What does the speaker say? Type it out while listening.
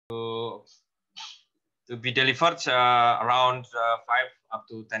to be delivered around 5 up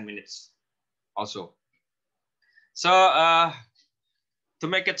to 10 minutes also. So to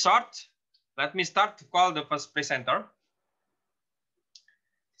make it short, let me start to call the first presenter.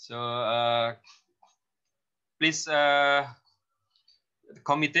 So please, the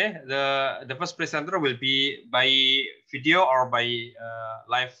committee, the first presenter will be by video or by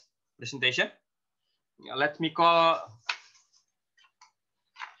live presentation. Let me call,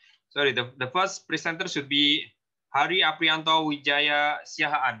 sorry, the first presenter should be Hari Aprianto Wijaya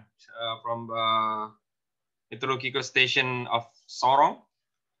Siahaan from Meteorological Station of Sorong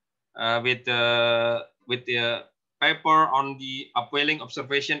with the paper on the upwelling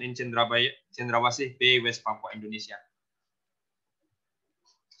observation in Cendrawasih Bay, West Papua, Indonesia.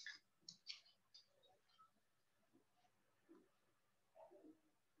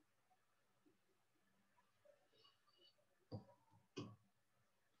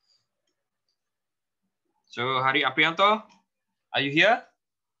 So Hari Aprianto, are you here?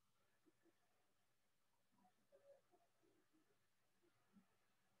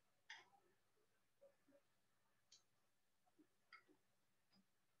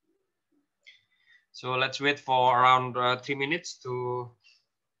 So let's wait for around 3 minutes to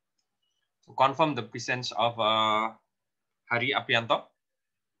confirm the presence of Hari Aprianto.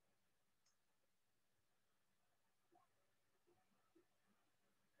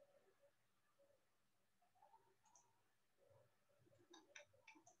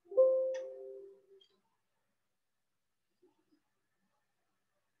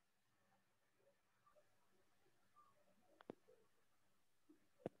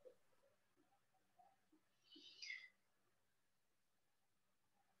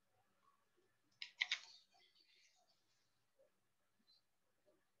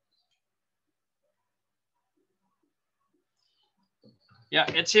 Yeah,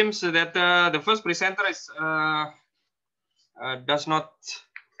 it seems that the first presenter is does not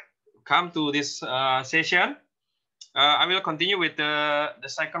come to this session. I will continue with the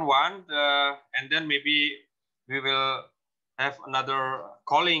second one, and then maybe we will have another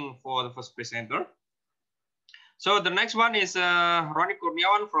calling for the first presenter. So the next one is Roni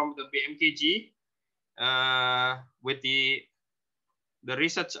Kurniawan from the BMKG with the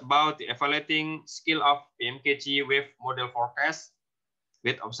research about the evaluating skill of BMKG wave model forecast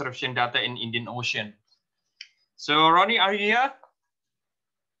with observation data in Indian Ocean. So Roni, are you here?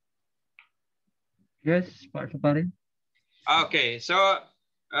 Yes, Pak Supari. Okay, so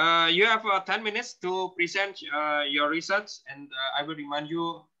you have 10 minutes to present your research, and I will remind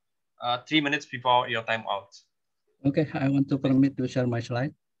you 3 minutes before your time out. Okay, I want to permit to share my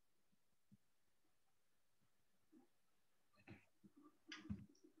slide.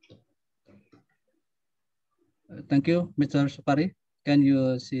 Thank you, Mr. Supari. Can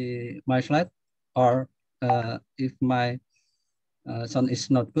you see my slide? Or if my sound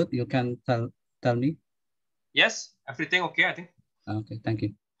is not good, you can tell me. Yes, everything okay, I think. Okay, thank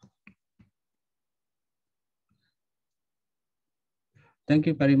you. Thank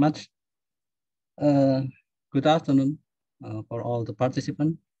you very much. Good afternoon for all the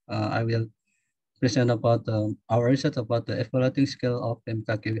participants. I will present about our research about the evaluating scale of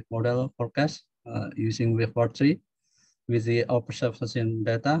MKK model forecast using wave 3 with the observation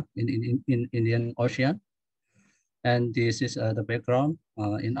data in Indian Ocean. And this is the background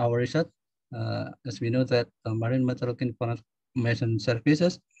in our research. As we know that marine meteorological information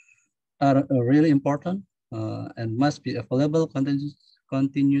services are really important and must be available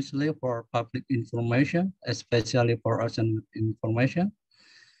continuously for public information, especially for ocean information.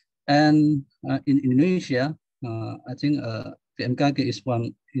 And in Indonesia, I think BMKG is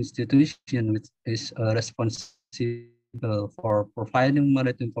one institution which is responsible for providing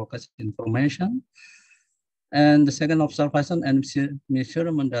maritime forecast information. And the second, observation and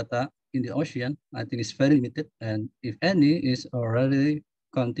measurement data in the ocean, I think is very limited, and if any, is already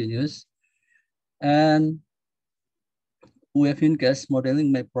continuous. And wave gas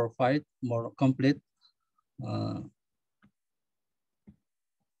modeling may provide more complete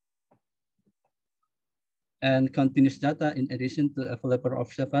and continuous data in addition to available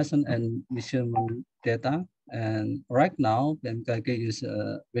observation and measurement data. And right now, BMKG uses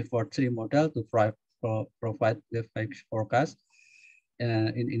a wave 3 model to provide wave forecast in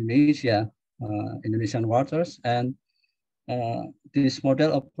Indonesia, Indonesian waters. And this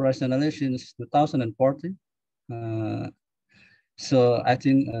model operationalized since 2014. So I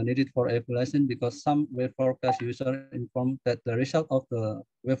think needed for evaluation because some wave forecast user informed that the result of the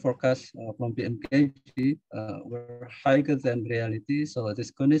wave forecast from BMKG were higher than reality. So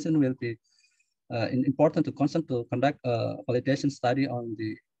this condition will be important to conduct a validation study on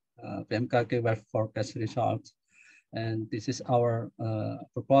the PMKK wave forecast results. And this is our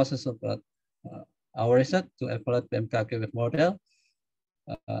proposals about our research to evaluate PMKK wave model.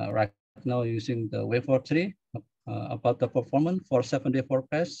 Right now using the wave 3 about the performance for 7-day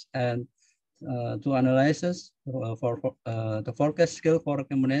forecast and to analyze for the forecast skill for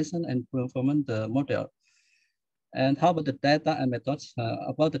recommendation and to implement the model. And how about the data and methods?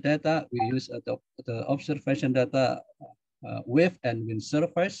 About the data, we use the observation data wave and wind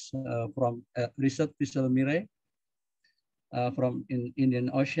surface from research visual mirror from in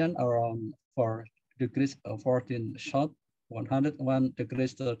Indian Ocean around 4 degrees 14 south, 101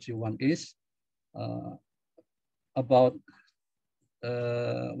 degrees 31 east, about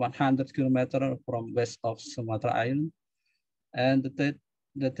 100 kilometers from west of Sumatra Island. And the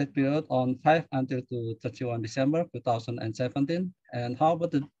test period on 5 until to 31 December 2017. And how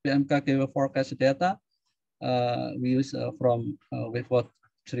about the PMKK forecast data? We use from wave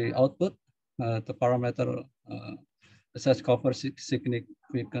 3 output, the parameter such cover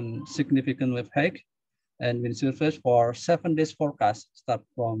significant wave height and wind surface for 7 days forecast start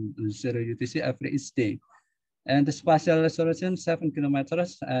from 0 UTC every each day. And the spatial resolution 7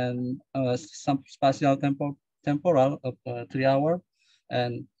 kilometers and some spatial temporal of 3 hours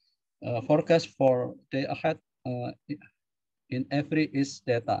and forecast for day ahead in every each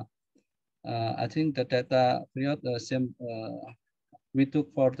data. I think the data period same we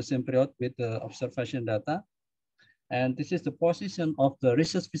took for the same period with the observation data. And this is the position of the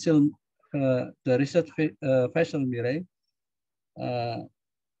research visual mirror.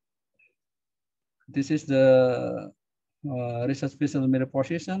 This is the research visual mirror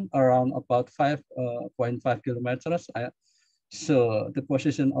position around about 5.5 kilometers. So the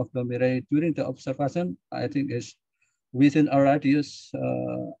position of the mirror during the observation, I think is within a radius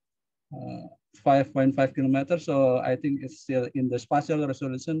 5.5 kilometers. So I think it's still in the spatial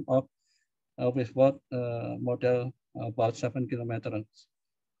resolution of with what model about 7 kilometers.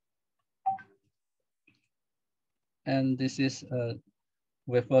 And this is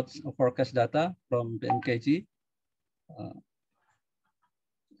waveform forecast data from the MKG.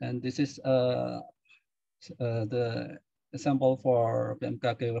 And this is the sample for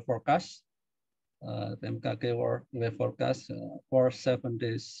PMKK wave forecast. PMKK wave forecast for 7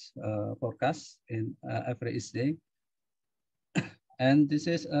 days forecast in every each day. And this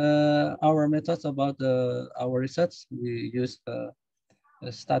is our methods about our research. We use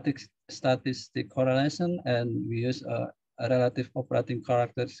statistic correlation and we use a relative operating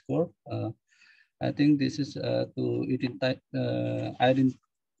character score. I think this is to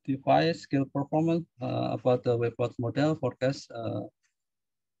identify skill performance about the wavefront model forecast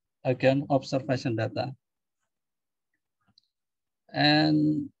again observation data.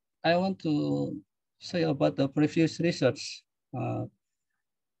 And I want to say about the previous research.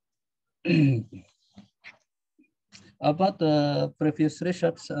 About the previous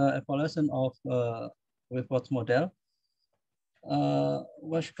research evaluation of wavefront model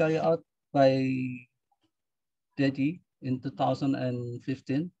was carried out by Dedi in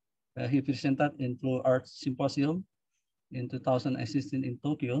 2015. He presented in Blue Earth Symposium in 2016 in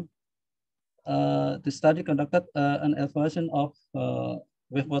Tokyo. The study conducted an evaluation of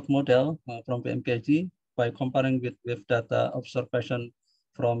wavefront model from PMKG by comparing with wave data observation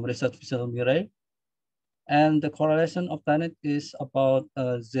from research visual mirror. And the correlation obtained is about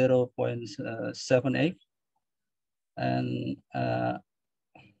 0.78. And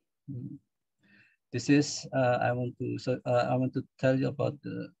this is I want to tell you about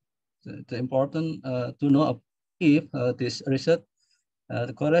the important to know if this research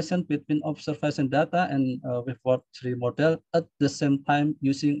the correlation between observation data and wavefront 3 model at the same time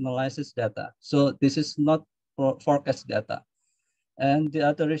using analysis data. So this is not forecast data. And the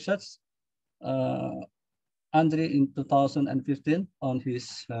other research, Andre in 2015 on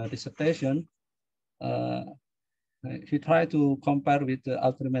his dissertation, he tried to compare with the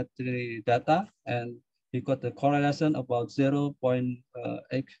altimetry data and he got the correlation about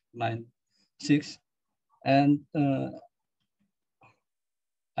 0.896. And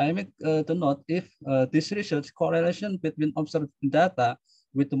I make the note if this research correlation between observed data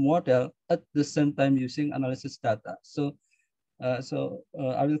with the model at the same time using analysis data. So,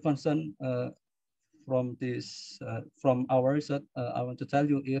 I will concern from this from our research. I want to tell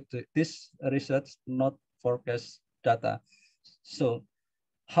you if this research not forecast data. So,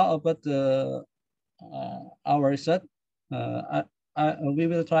 how about our research? We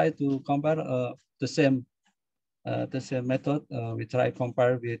will try to compare the same method. We try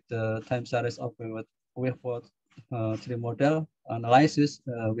compare with the time series of wavefront 3 model analysis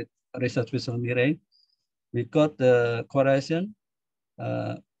with research visual mirror. We got the correlation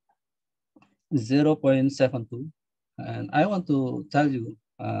 0.72. And I want to tell you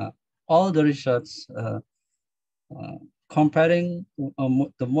all the research comparing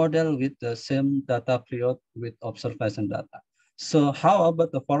the model with the same data period with observation data. So how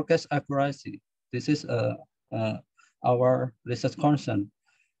about the forecast accuracy? This is our research concern.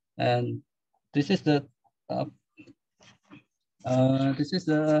 And this is the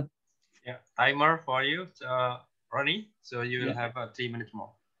timer for you, Ronnie. So you will have 3 minutes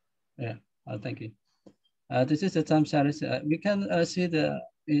more. Yeah, thank you. This is the time series. We can see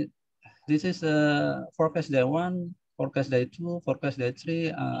this is forecast day 1, forecast day 2, forecast day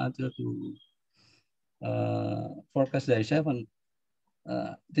 3 until to forecast day 7.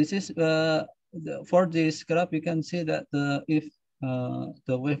 This is for this graph. We can see that if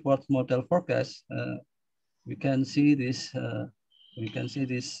the waveboard model forecast, we can see this. We can see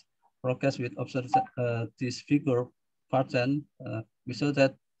this forecast with this figure pattern. We saw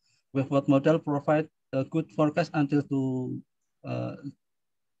that waveboard model provide a good forecast until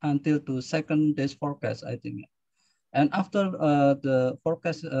to second day's forecast, I think. And after the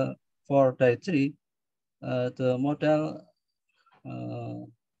forecast for day 3, the model,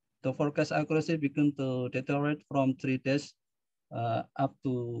 the forecast accuracy began to deteriorate from 3 days up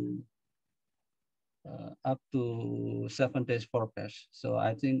to 7 days forecast. So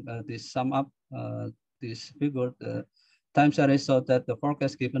I think this sum up this figure, the time series showed that the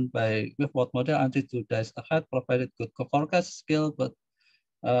forecast given by waveboard model until 2 days ahead provided good forecast skill, but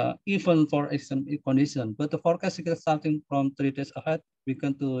even for extreme condition. But the forecast skill starting from 3 days ahead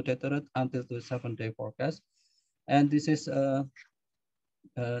began to deteriorate until the 7-day forecast. And this is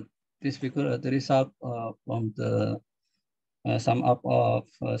this figure, the result from the sum up of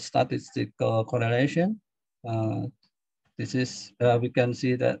statistical correlation. This is, we can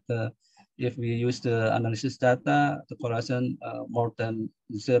see that if we use the analysis data, the correlation more than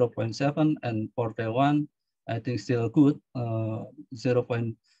 0.7, and for day 1, I think still good,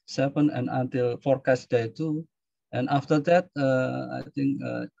 0.7, and until forecast day 2. And after that, I think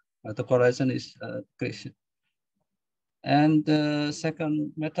the correlation is decreasing. And the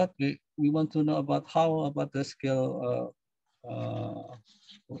second method, we want to know about how about the scale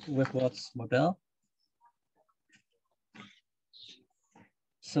waveboards model.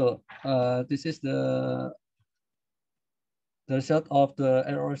 So this is the result of the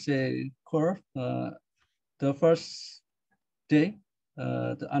ROC curve. The first day,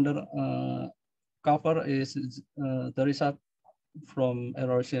 the under cover is the result from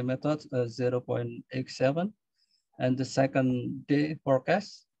ROC method 0.87, and the second day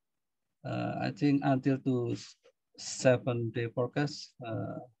forecast, I think until to 7-day forecast,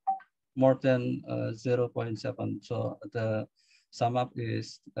 more than 0.7. So the sum up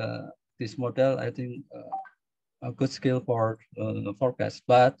is this model, I think, a good skill for the forecast,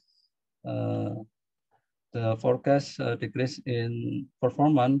 but the forecast decrease in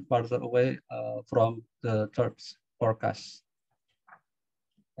performance farther away from the third forecast.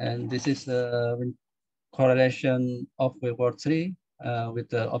 And this is the correlation of waveboard 3 with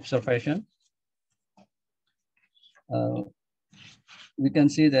the observation. We can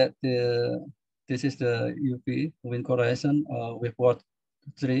see that this is the UV wind correlation with what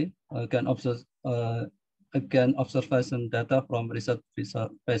 3 can observe again observation data from recent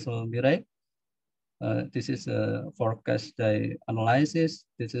visual mirror. This is a forecast day analysis.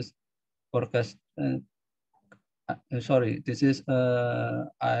 This is forecast. Sorry, this is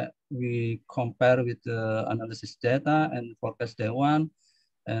we compare with the analysis data and forecast day 1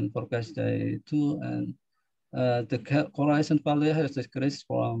 and forecast day 2, and the correlation value has decreased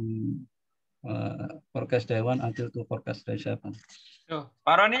from forecast day 1 until to forecast day 7. So,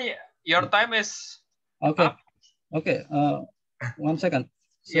 Parani, your time is okay. up. Okay. 1 second.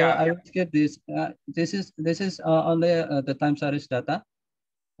 So yeah, I will skip this. This is only the time series data.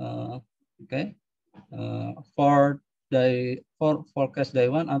 Okay. For forecast day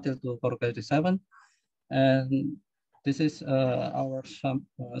 1 until to forecast day 7, and this is our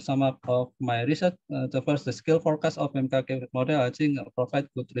sum up of my research. The first, the skill forecast of MKK model, I think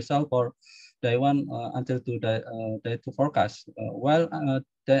provide good result for day 1 until to day 2 forecast. While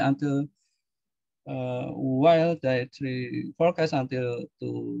day 3 forecast until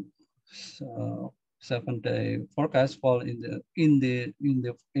to 7-day forecast fall in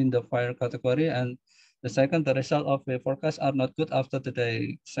the fire category, and the second, the result of the forecast are not good after the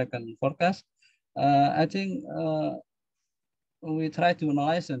day 2nd forecast. I think we try to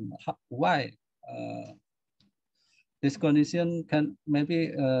analyze why this condition can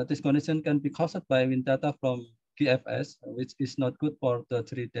be caused by wind data from GFS, which is not good for the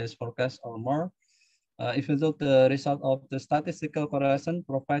 3 days forecast or more. If you look the result of the statistical correlation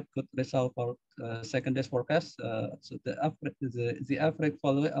provide good result for second days forecast. So the average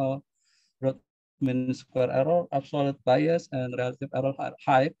value of root mean square error, absolute bias, and relative error are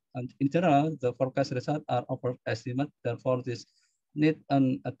high. And in general, the forecast results are overestimate. Therefore, this need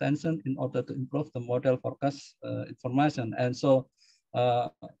an attention in order to improve the model forecast information. And so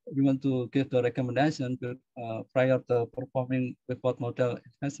we want to give the recommendation prior to performing report model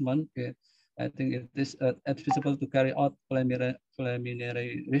enhancement. I think it is advisable to carry out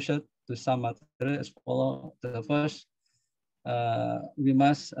preliminary research to some material as follow. The first, we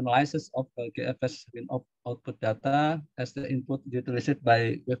must analysis of GFS win output data as the input utilized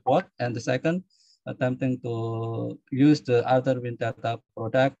by WaveWork. And the second, attempting to use the other win data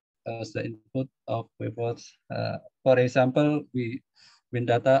product as the input of WaveWorks. For example, we win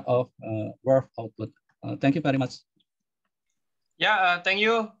data of WaveWork output. Thank you very much. Yeah, thank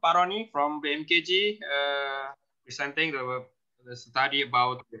you, Paroni from BMKG, presenting the study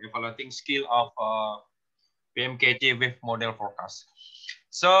about the evaluating skill of BMKG with model forecast.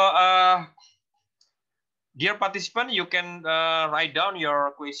 So, dear participant, you can write down your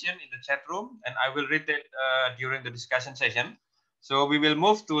question in the chat room, and I will read it during the discussion session. So we will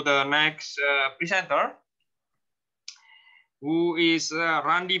move to the next presenter, who is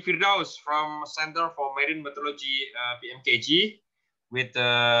Randy Firdaus from Center for Marine Meteorology, BMKG, with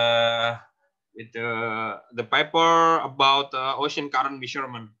the paper about ocean current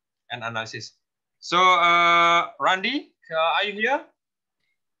measurement and analysis. So, Randy, are you here?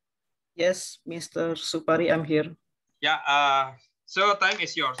 Yes, Mr. Supari, I'm here. Yeah, so time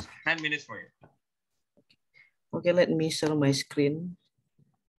is yours. 10 minutes for you. Okay, let me share my screen.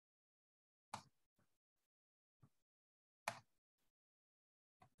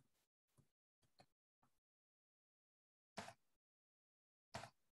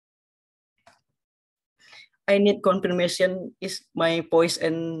 I need confirmation. Is my voice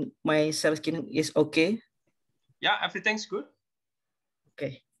and my share screen is okay? Yeah, everything's good.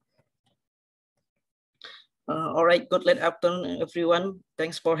 Okay. All right, good afternoon, everyone.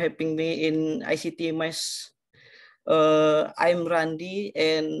 Thanks for having me in ICTMAS. I'm Randy,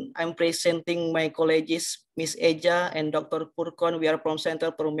 and I'm presenting my colleagues, Miss Eja and Dr. Purkon. We are from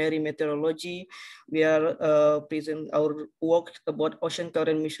Center for Marine Meteorology. We are present our work about ocean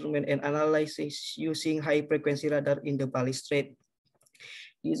current measurement and analysis using high frequency radar in the Bali Strait.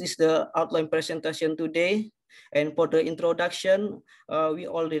 This is the outline presentation today. And for the introduction, we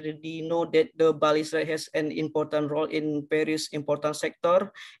already know that the Bali Strait has an important role in various important sectors,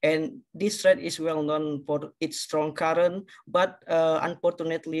 and this strait is well known for its strong current, but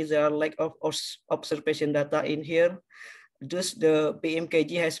unfortunately there are lack of observation data in here. Thus, the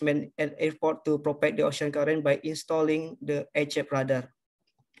BMKG has made an effort to protect the ocean current by installing the HF radar.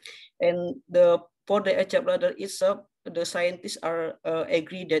 And for the HF radar itself, the scientists are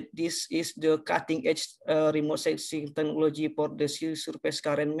agree that this is the cutting edge remote sensing technology for the sea surface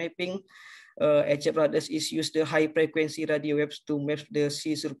current mapping. HF radars is used the high frequency radio waves to map the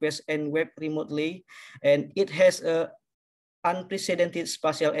sea surface and web remotely, and it has a unprecedented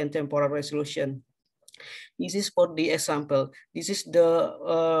spatial and temporal resolution. This is for the example. This is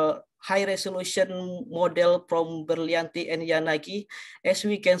the high resolution model from Berlianti and Yanagi. As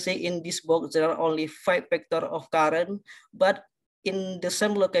we can see in this box, there are only 5 vectors of current, but in the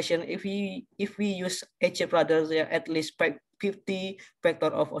same location, if we use HF radar, there are at least 50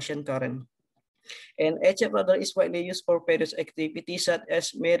 vectors of ocean current. And HF radar is widely used for various activities such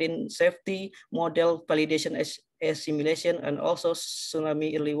as marine safety, model validation as simulation, and also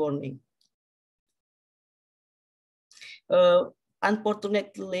tsunami early warning.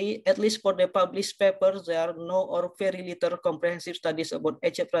 Unfortunately, at least for the published papers, there are no or very little comprehensive studies about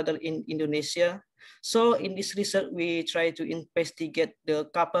HF radar in Indonesia. So in this research, we try to investigate the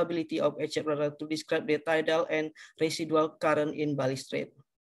capability of HF radar to describe the tidal and residual current in Bali Strait.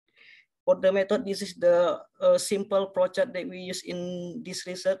 For the method, this is the simple project that we use in this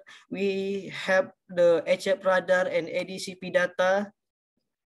research. We have the HF radar and ADCP data.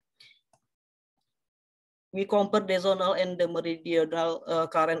 We compare the zonal and the meridional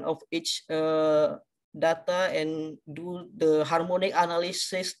current of each data and do the harmonic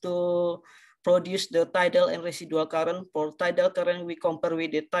analysis to produce the tidal and residual current. For tidal current, we compare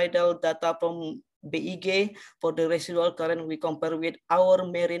with the tidal data from BIG. For the residual current, we compare with our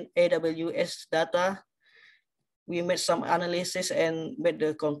marine AWS data. We made some analysis and made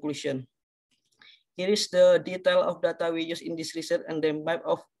the conclusion. Here is the detail of data we use in this research and the map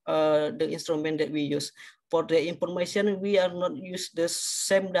of the instrument that we use. For the information, we are not use the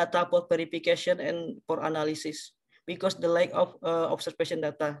same data for verification and for analysis. because the lack of observation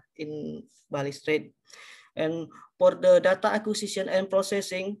data in Bali Strait. And for the data acquisition and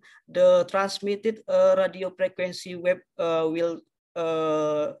processing, the transmitted radio frequency wave will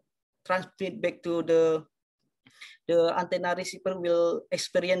transmit back to the antenna receiver will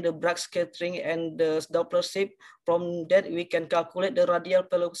experience the back scattering and the Doppler shift. From that, we can calculate the radial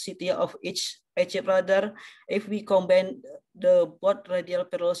velocity of each HF radar. If we combine the both radial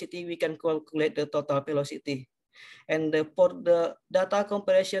velocity, we can calculate the total velocity. And for the data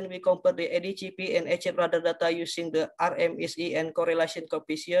comparison, we compare the ADCP and HF radar data using the RMSE and correlation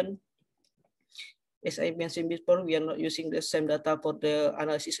coefficient. As I mentioned before, we are not using the same data for the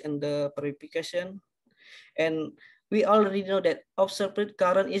analysis and the verification. And we already know that observed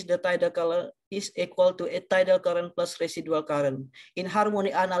current is the tidal current is equal to a tidal current plus residual current. In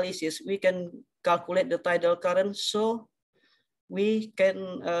harmonic analysis, we can calculate the tidal current, so we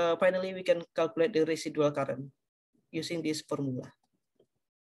can finally we can calculate the residual current using this formula.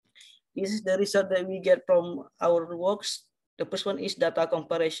 This is the result that we get from our works. The first one is data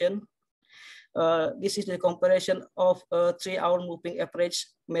comparison. This is the comparison of 3-hour moving average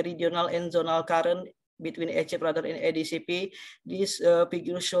meridional and zonal current between HF radar and ADCP. This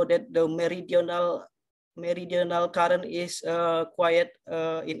figure show that the meridional current is quite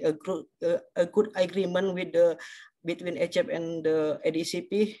in a good agreement with the between HF and the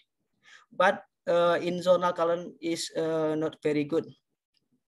ADCP, but in zonal current is not very good.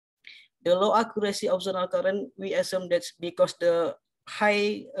 The low accuracy of zonal current, we assume that's because the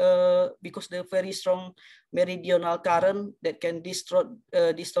because the very strong meridional current that can distort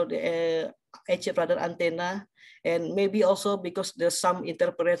the HF radar antenna, and maybe also because the some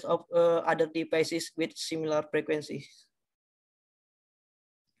interference of other devices with similar frequencies.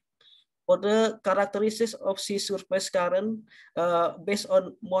 For the characteristics of sea surface current, based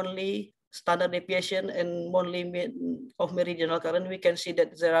on monthly standard deviation and monthly of meridional current, we can see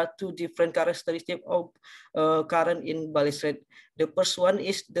that there are two different characteristics of current in Bali Strait. The first one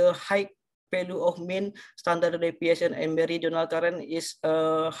is the high value of mean standard deviation and meridional current is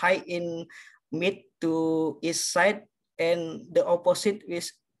high in mid to east side, and the opposite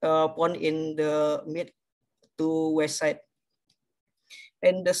is point in the mid to west side.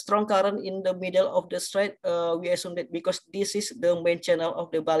 And the strong current in the middle of the strait, we assume that because this is the main channel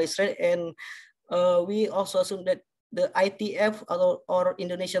of the Bali Strait, and we also assume that the ITF or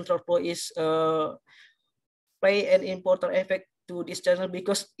Indonesian throat flow is play an important effect to this channel,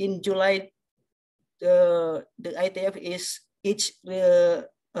 because in July the ITF is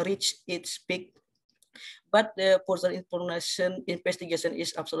reach its peak, but the further investigation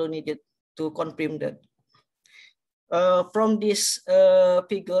is absolutely needed to confirm that. From this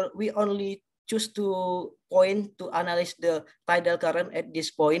figure, we only choose to point to analyze the tidal current at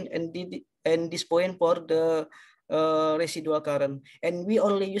this point, and this point for the residual current. And we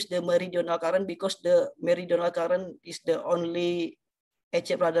only use the meridional current because the meridional current is the only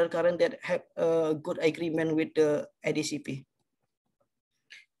HF radar current that have a good agreement with the ADCP.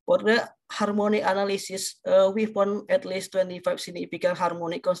 For the harmonic analysis, we found at least 25 significant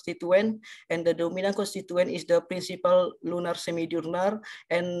harmonic constituent, and the dominant constituent is the principal lunar semidiurnal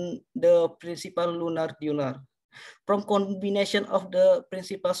and the principal lunar diurnal. From combination of the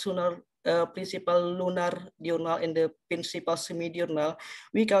principal lunar diurnal and the principal semidiurnal,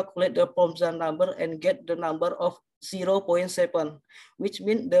 we calculate the Poisson number and get the number of 0.7, which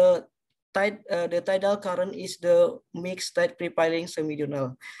means the tidal current is the mixed tide prevailing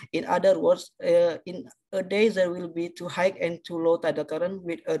semidiurnal. In other words, in a day there will be too high and too low tidal current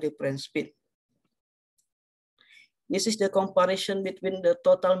with a different speed. This is the comparison between the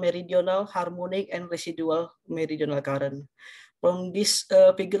total meridional, harmonic, and residual meridional current. From this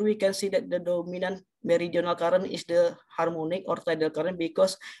figure, we can see that the dominant meridional current is the harmonic or tidal current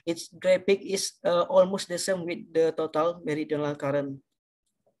because its graphic is almost the same with the total meridional current.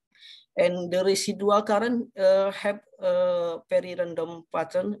 And the residual current have a very random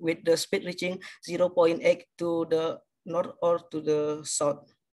pattern with the speed reaching 0.8 to the north or to the south.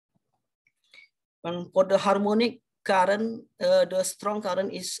 And for the harmonic current, the strong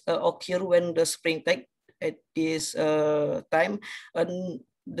current is occur when the spring tide at this time, and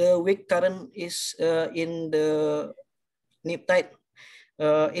the weak current is in the neap tide.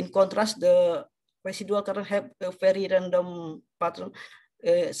 In contrast, the residual current have a very random pattern.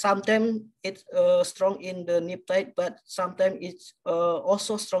 Sometimes it's strong in the neap tide, but sometimes it's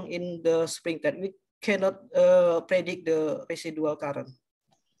also strong in the spring tide. We cannot predict the residual current.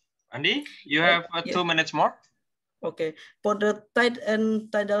 Andy, you have 2 minutes more. Okay, for the tide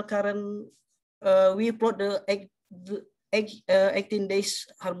and tidal current, we plot the 18 days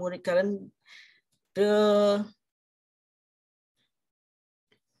harmonic current. The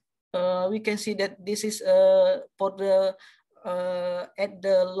we can see that this is for the at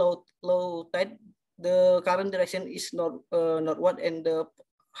the low tide, the current direction is northward, and the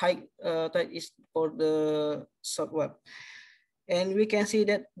high tide is for the southward. And we can see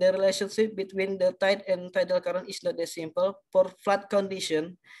that the relationship between the tide and tidal current is not that simple. For flat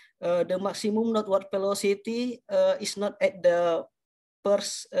condition, the maximum northward velocity is not at the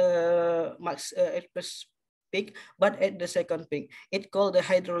first peak, but at the second peak. It's called the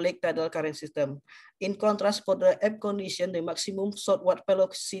hydraulic tidal current system. In contrast, for the ebb condition, the maximum southward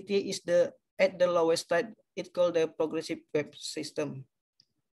velocity is at the lowest tide. It's called the progressive wave system.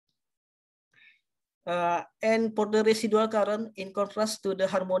 And for the residual current, in contrast to the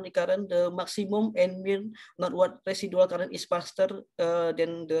harmonic current, the maximum and mean northward residual current is faster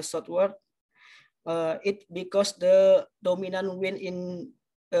than the southward. It because the dominant wind in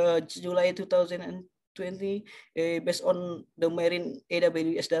July 2020, based on the marine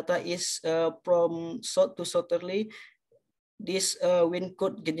AWS data, is from south to southerly. This wind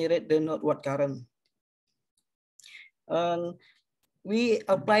could generate the northward current. We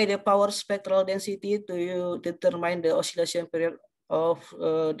apply the power spectral density to determine the oscillation period of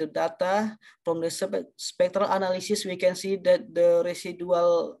the data. From the spectral analysis, we can see that the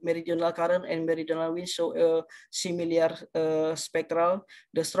residual meridional current and meridional wind show a similar spectral.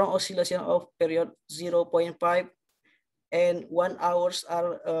 The strong oscillation of period 0.5 and 1 hours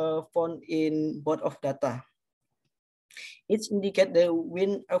are found in both of data. It indicates the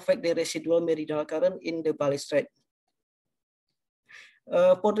wind affect the residual meridional current in the Bali Strait.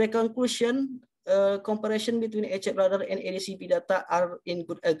 For the conclusion, comparison between HF radar and ADCP data are in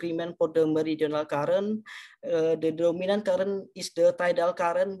good agreement for the meridional current. The dominant current is the tidal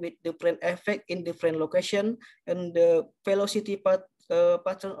current with different effect in different location, and the velocity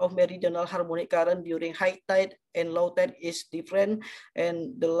pattern of meridional harmonic current during high tide and low tide is different.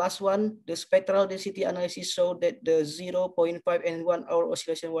 And the last one, the spectral density analysis showed that the 0.5 and 1 hour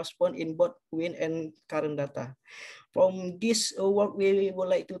oscillation was found in both wind and current data. From this work, we would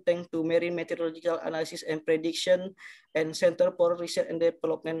like to thank to Marine Meteorological Analysis and Prediction and Center for Research and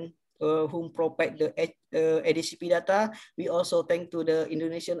Development whom provide the ADCP data. We also thank to the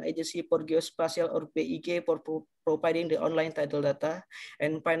Indonesian Agency for Geospatial or BIG for providing the online tidal data.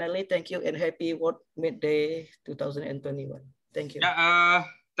 And finally, thank you and happy World Med Day 2021. Thank you. Yeah,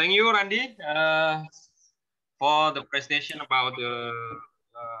 thank you, Randy, for the presentation about the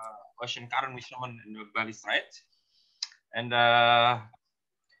ocean current measurement in the Bali Strait. And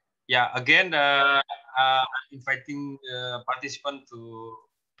yeah, again, I'm inviting the participant to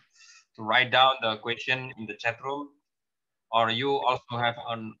write down the question in the chat room, or you also have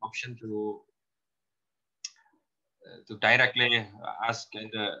an option to directly ask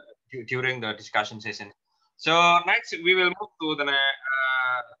during the discussion session. So next, we will move to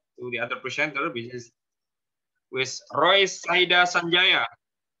the other presenter, which is with Roy Saida Sanjaya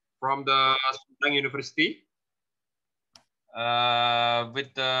from the Sumedang University.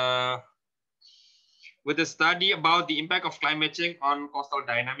 With the study about the impact of climate change on coastal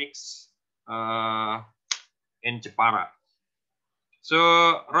dynamics in Jepara.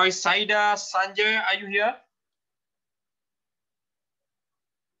 So, Roy Saida Sanjay, are you here?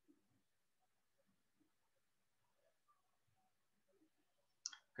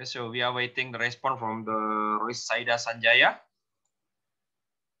 Okay, so we are waiting the response from the Roy Saida Sanjaya.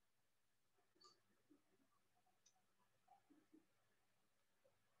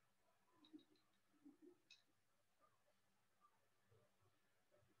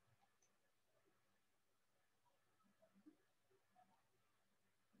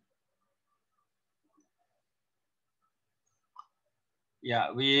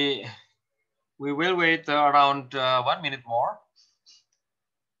 Yeah, we will wait around 1 minute more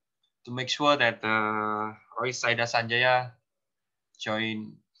to make sure that Roy Saida Sanjaya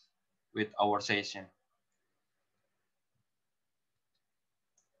join with our session.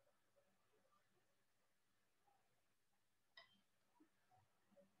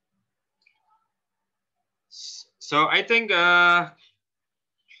 So I think the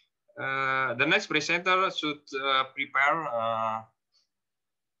next presenter should prepare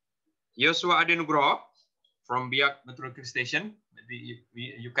Joshua Adenugroho from Biak Meteorological Station. Maybe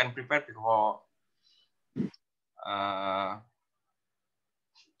you can prepare before.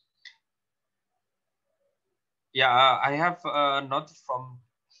 Yeah, I have a note from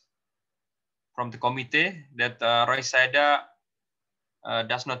the committee that Roy Saida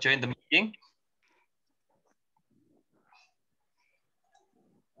does not join the meeting.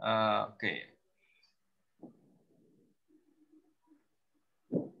 Okay.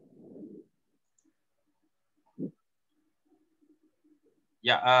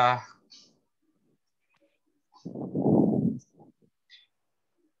 Yeah.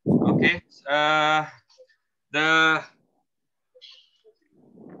 Okay. The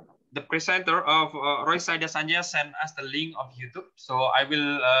the presenter of Roy Saida Sanja sent us the link of YouTube, so I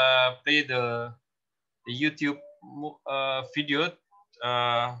will play the YouTube video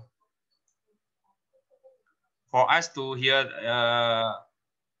for us to hear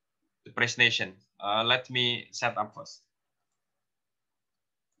the presentation. Let me set up first.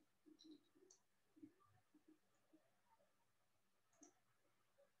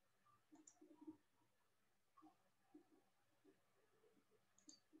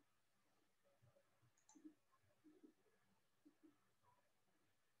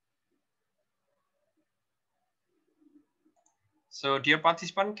 So, dear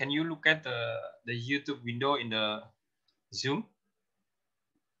participant, can you look at the YouTube window in the Zoom?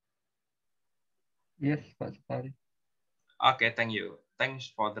 Yes, Pak Supari. Okay, thank you. Thanks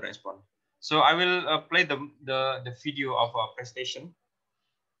for the response. So I will play the video of our presentation.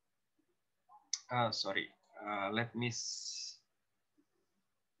 Sorry, let me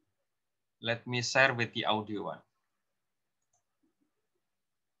share with the audio one.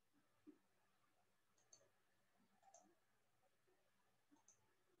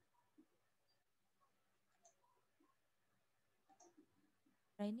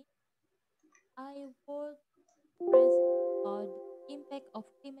 I would present about the impact of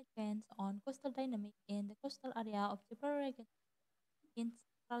climate change on coastal dynamics in the coastal area of Java region in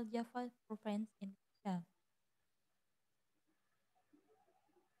Central Java province, Indonesia.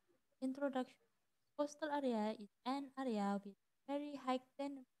 Introduction. Coastal area is an area with very high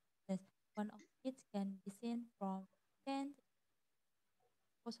dynamics. One of it can be seen from change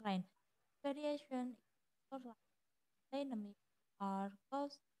coastline. Variation in coastal dynamics are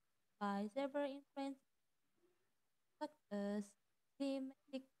caused by several influences such as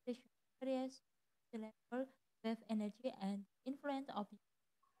climatic pressure, various sea level, wave energy, and influence of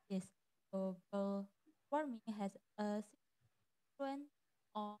this. Global warming has a influence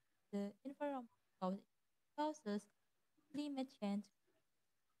on the environment because it causes climate change.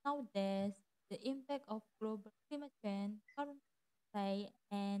 Nowadays, the impact of global climate change currently play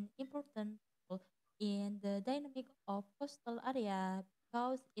an important role in the dynamic of coastal area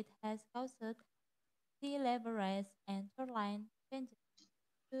because it has caused sea level rise and shoreline changes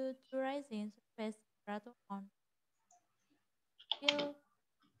due to rising surface temperature on will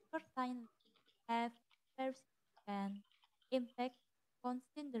certainly have very significant impact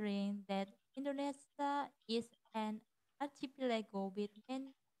considering that Indonesia is an archipelago with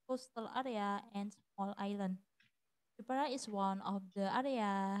many coastal area and small islands. Jepara is one of the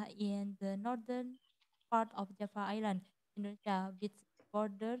area in the northern part of Java Island, Indonesia, which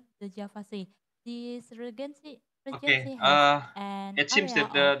border the Java Sea. This Okay. regency has an It seems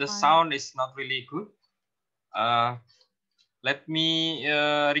area that of the sound is not really good. Let me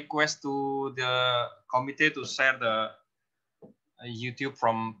request to the committee to share the YouTube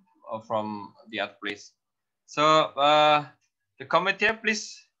from the other place. So the committee,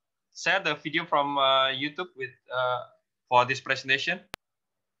 please share the video from YouTube with for this presentation.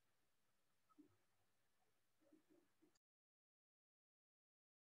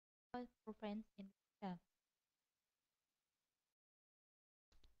 province in Indonesia.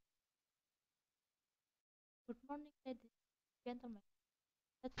 Good morning, ladies and gentlemen.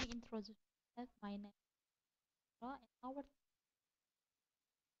 Let me introduce myself. My name is Ro, and our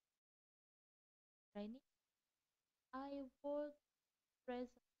training. I will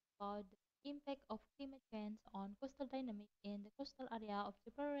present about the impact of climate change on coastal dynamics in the coastal area of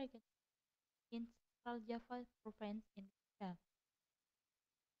Java region in Central Java province, Indonesia.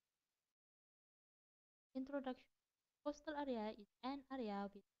 Introduction. Coastal area is an area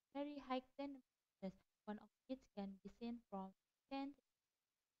with very high dynamics. One of it can be seen from change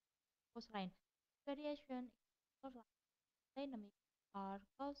coastline. Variation in coastline dynamics are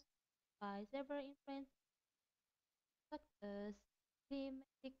caused by several influences such as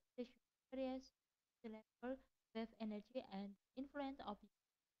climatic pressure, various sea level, wave energy, and influence of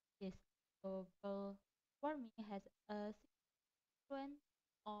this. Global warming has a influence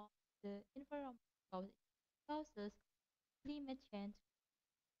on the environment because it causes climate change.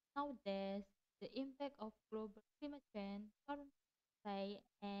 Nowadays, the impact of global climate change currently play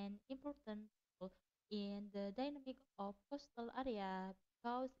an important role in the dynamic of coastal area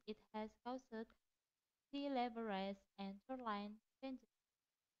because it has caused sea level rise and shoreline changes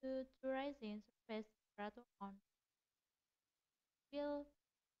due to rising surface temperature on will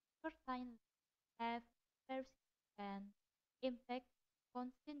certainly have very significant impact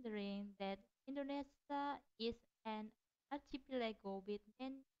considering that Indonesia is an archipelago with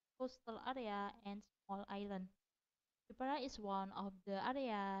many coastal area and small island. Jepara is one of the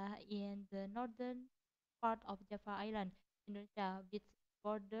area in the northern part of Java Island, Indonesia, which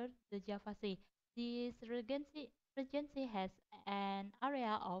border the Java Sea. This regency has an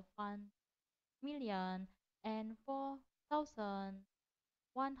area of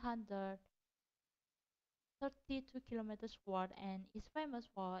 1,004,100 32 kilometers square and is famous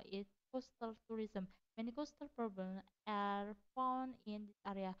for its coastal tourism. Many coastal problems are found in this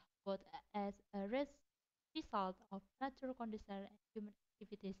area, both as a result of natural conditions and human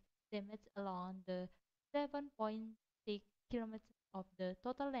activities. Damage along the 7.6 kilometers of the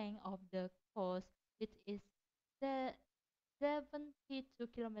total length of the coast, which is the 72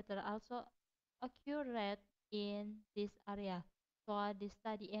 kilometers, also occurred in this area. So this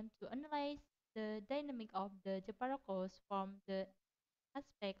study aimed to analyze the dynamic of the Jepara coast from the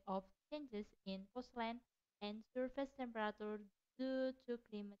aspect of changes in coastline and surface temperature due to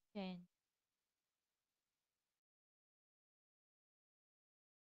climate change.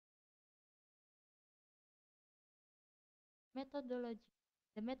 Methodology.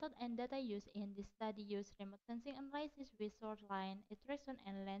 The method and data used in this study use remote sensing analysis with shoreline extraction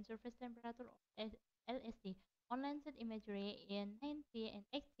and land surface temperature of LST on Landsat imagery in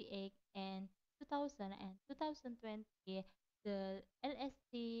 1988 and 2000 and 2020. The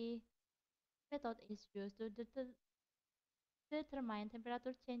LST method is used to determine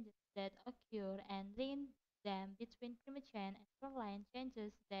temperature changes that occur and link them between climate change and shoreline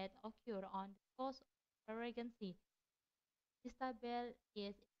changes that occur on the coast of the Arabian Sea. This table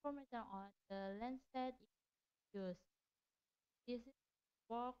is information on the Landsat use. This is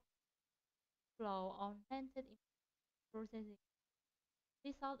workflow on Landsat processing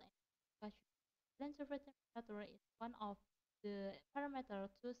result and discussion. Land surface temperature is one of the parameters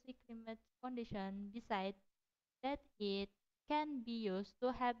to see climate condition. Besides that, it can be used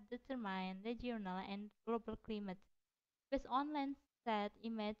to help determine regional and global climate. Based on Landsat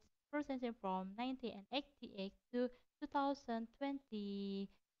image processing from 1988 to 2020,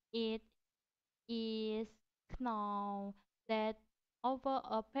 it is known that over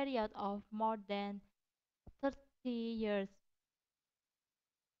a period of more than 30 years,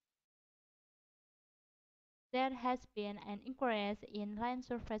 there has been an increase in land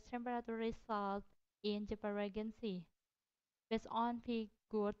surface temperature result in the Paraguayan Sea. Based on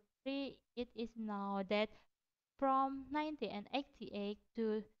figure 3, it is known that from 1988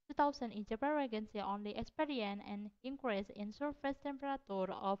 to 2000 in the Paraguayan Sea only experienced an increase in surface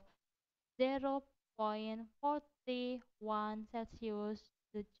temperature of 0.41 Celsius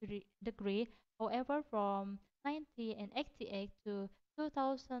degree. However, from 1988 to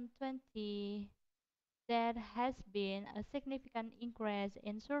 2020, there has been a significant increase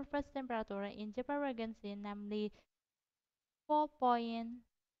in surface temperature in the Paraguayan Sea, namely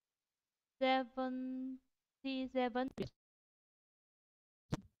 4.77,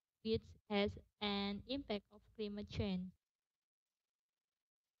 which has an impact of climate change.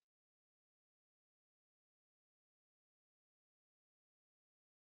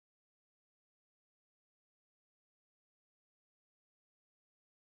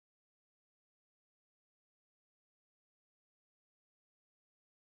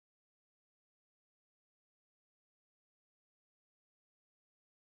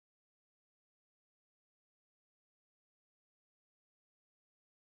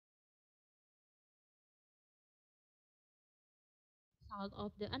 Result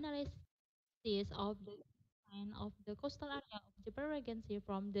of the analysis of the line of the coastal area of the Paraguayan Sea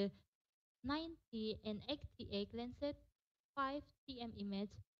from the 90 and 88 Landsat 5 TM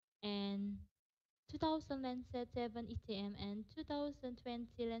image and 2000 Landsat 7 ETM and 2020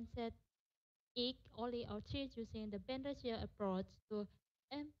 Landsat 8 only or 3 using the band ratio approach to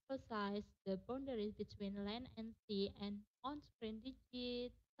emphasize the boundaries between land and sea and on-screen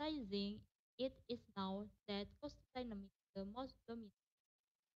digitizing. It is now that coastal dynamics the most dominant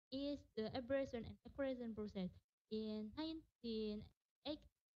is the abrasion and accretion process. In 1980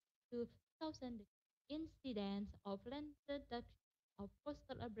 to 2000, the incidence of land reduction of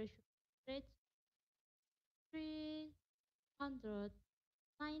coastal abrasion reached 319.17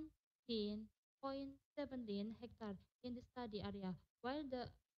 hectares in the study area, while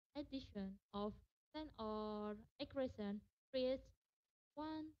the addition of land or accretion reached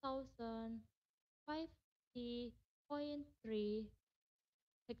 1,050.3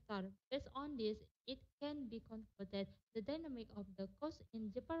 hectare. Based on this, it can be concluded the dynamic of the coast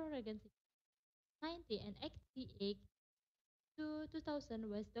in Jepara 90 and 88 to 2000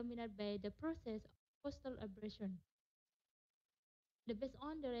 was dominated by the process of coastal abrasion. Based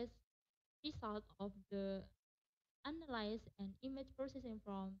on the result of the analyze and image processing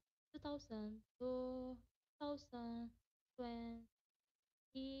from 2000 to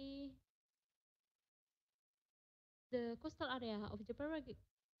 2020. The coastal area of Jepara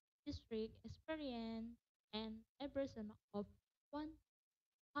district experienced an abrasion of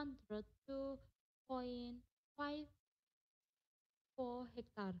 102.54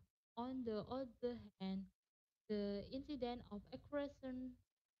 hectare. On the other hand, the incident of accretion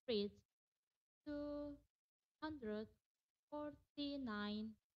reached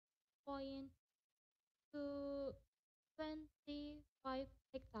 249.25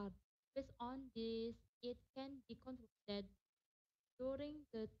 hectare. Based on this, it can be concluded during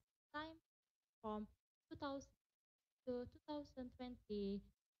the time from 2000 to 2020,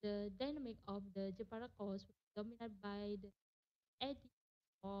 the dynamic of the Jepara coast was dominated by the edge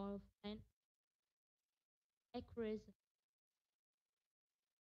of land acres.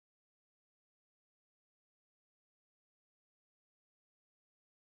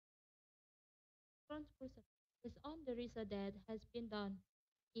 Transversal. Based on the research that has been done,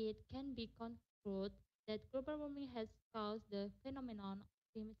 it can be concluded that global warming has caused the phenomenon of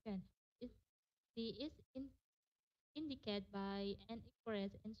climate change. It is indicated by an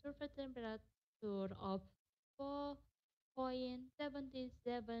increase in surface temperature of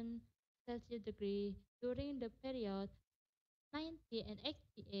 4.77 Celsius degree during the period 90 and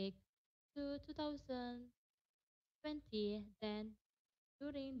 88 to 2020, then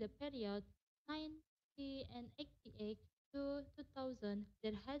during the period 90 and 88 to 2000,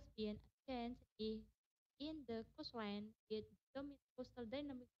 there has been a change in the coastline with dominant coastal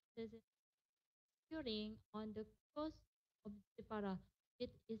dynamic occurring on the coast of Jepara with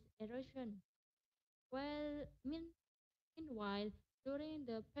its erosion. Well, meanwhile, during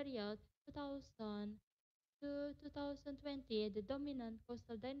the period 2000 to 2020, the dominant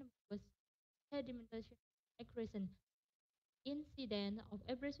coastal dynamic was sedimentation accretion. Incident of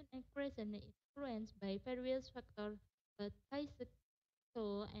abrasion accretion is influenced by various factors, but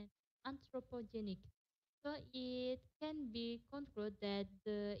biological and anthropogenic. So it can be concluded that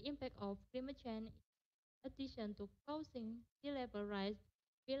the impact of climate change, in addition to causing sea level rise,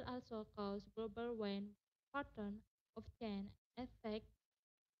 will also cause global wind pattern of change, affect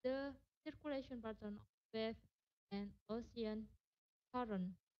the circulation pattern of wave and ocean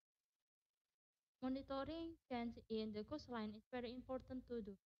current. Monitoring change in the coastline is very important to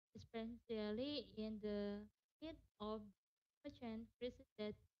do, especially in the midst of change crisis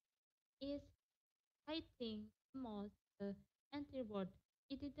that is hitting almost the entire world.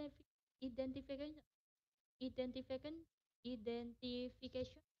 Identification, identification,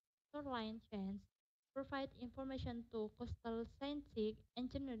 identification shoreline change provide information to coastal scientific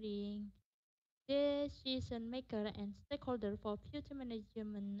engineering decision maker and stakeholder for future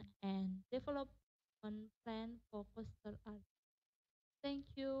management and development plan for coastal area. Thank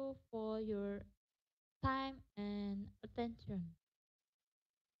you for your time and attention.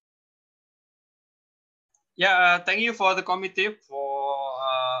 Yeah, thank you for the committee for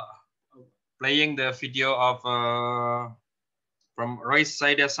playing the video of from Royce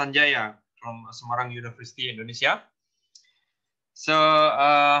Saida Sanjaya from Semarang University, Indonesia. So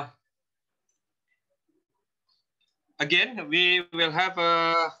again, we will have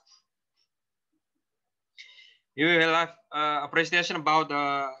a presentation about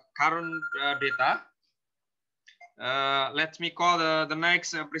the current data. Let me call the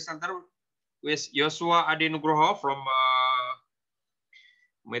next presenter with Joshua Adinugroho from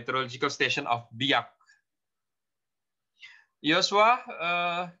Meteorological Station of Biak. Joshua,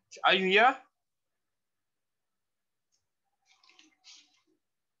 are you here?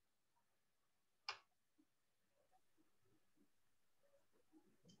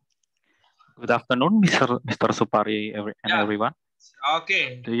 Good afternoon, Mr. Supari and everyone.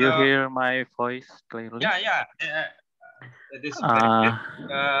 Okay. Do you hear my voice clearly? Yeah. This is very good.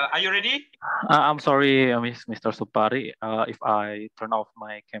 Are you ready? I'm sorry, Mr. Supari. If I turn off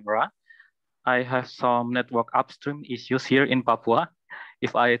my camera, I have some network upstream issues here in Papua.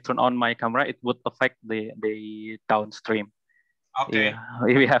 If I turn on my camera, it would affect the downstream. Okay. Yeah,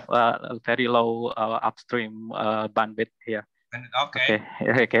 we have a very low upstream bandwidth here. Okay.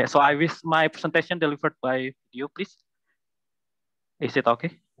 So I wish my presentation delivered by video, please. Is it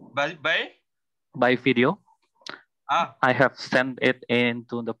okay? By video. I have sent it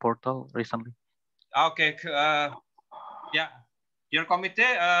into the portal recently. Okay. Yeah. Your committee,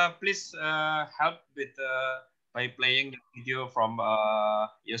 please help with by playing the video from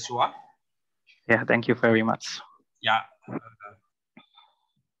Joshua. Yeah. Thank you very much. Yeah.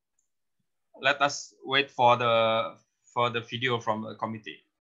 Let us wait for the video from the committee.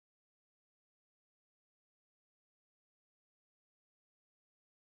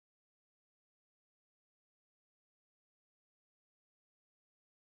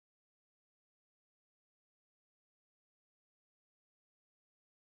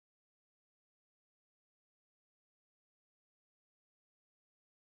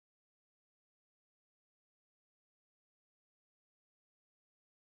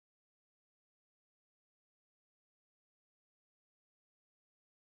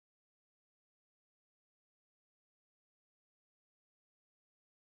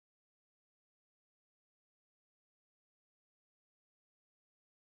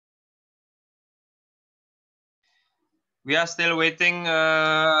 We are still waiting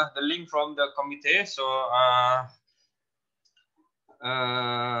the link from the committee. So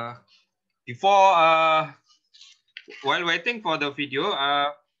before while waiting for the video,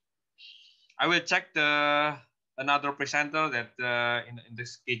 I will check the another presenter that in the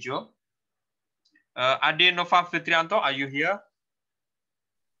schedule. Ade Nova Fitrianto, are you here?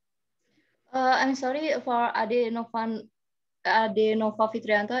 I'm sorry for Ade Nova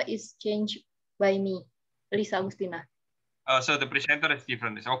Fitrianto is changed by me, Lisa Agustina. So the presenter is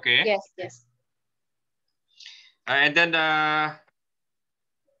different. Okay. Yes, yes. And then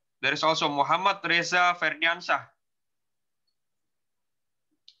there is also Muhammad Reza Ferdiansyah.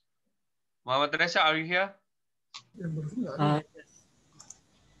 Muhammad Reza, are you here? Yes.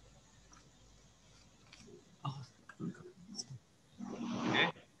 Okay,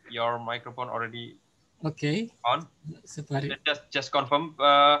 your microphone already on. Just confirm.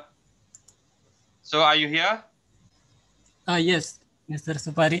 So are you here? Yes, Mr.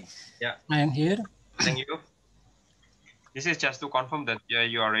 Supari. Yeah, I am here. Thank you. This is just to confirm that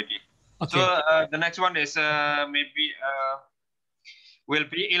you are ready. Okay. So the next one is maybe will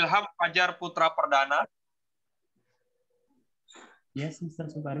be Ilham Fajar Putra Perdana. Yes, Mr.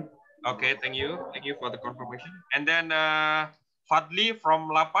 Supari. Okay, thank you. Thank you for the confirmation. And then Fadli from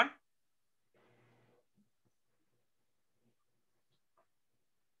Lapan.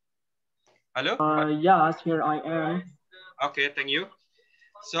 Hello? Yes, here I am. Okay, thank you.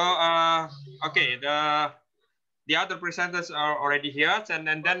 So, okay, the other presenters are already here, and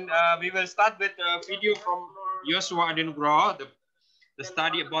then we will start with a video from Joshua Adinugroho, the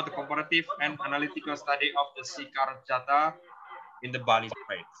study about the comparative and analytical study of the sea current data in the Bali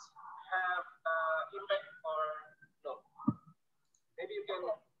Straits. Maybe you can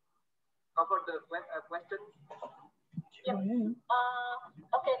cover the question. Yeah.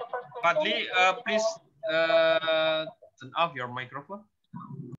 Okay, the first question. Fadli, please turn off your microphone.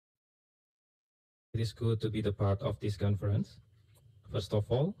 It is good to be the part of this conference. First of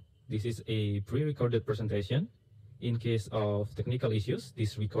all, this is a pre-recorded presentation. In case of technical issues,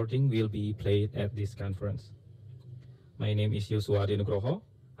 this recording will be played at this conference. My name is Yosua Adinugroho.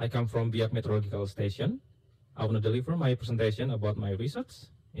 I come from Biak Meteorological Station. I want to deliver my presentation about my research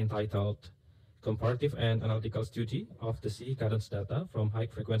entitled Comparative and Analytical Study of the Sea Currents Data from High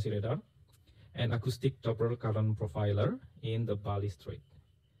Frequency Radar and Acoustic Doppler Current Profiler in the Bali Strait.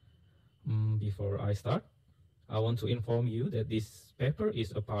 Before I start, I want to inform you that this paper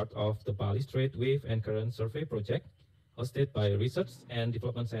is a part of the Bali Strait Wave and Current Survey Project hosted by Research and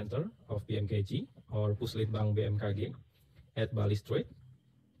Development Center of BMKG or Puslitbang BMKG at Bali Strait,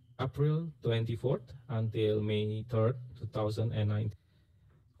 April 24th until May 3rd, 2019.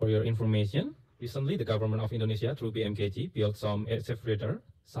 For your information, recently the government of Indonesia through BMKG built some HF radar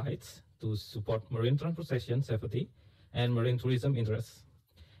sites to support marine transportation safety and marine tourism interests.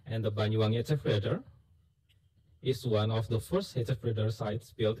 And the Banyuwangi HF radar is one of the first HF radar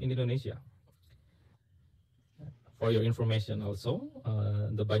sites built in Indonesia. For your information also,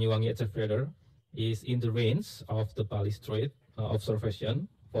 the Banyuwangi HF radar is in the range of the Bali Strait observation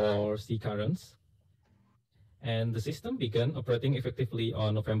for sea currents. And the system began operating effectively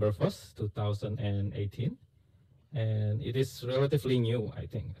on November 1st, 2018. And it is relatively new, I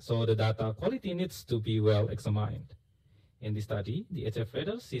think. So the data quality needs to be well examined. In this study, the HF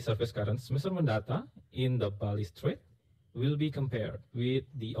radar sea surface currents measurement data in the Bali Strait will be compared with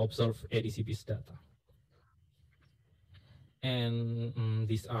the observed ADCP's data. And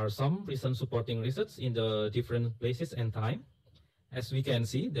these are some recent supporting research in the different places and time. As we can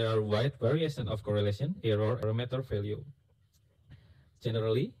see, there are wide variation of correlation, error, parameter value.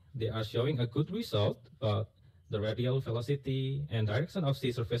 Generally, they are showing a good result, but the radial velocity and direction of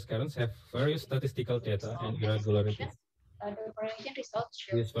sea surface currents have various statistical data and irregularities. The correlation results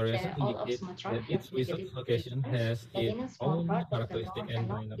show This variation all of indicates Sumatra that each research location has its own characteristic and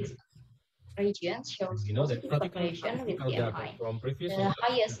dynamics. Region shows We know that positive statistical correlation with data PMI. from previous The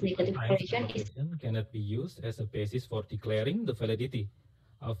highest research negative times correlation is location cannot be used as a basis for declaring the validity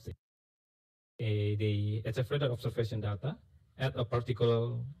of the HF radar observation data at a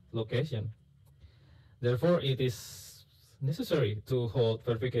particular location. Therefore, it is necessary to hold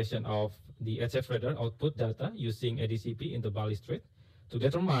verification of the HF radar output data using ADCP in the Bali Strait to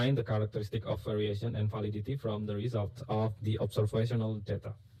determine the characteristic of variation and validity from the result of the observational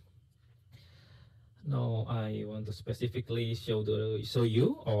data. Now, I want to specifically show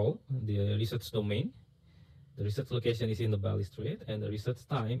you all the research domain. The research location is in the Bali Strait, and the research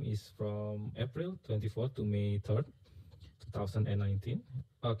time is from April 24th to May 3rd, 2019.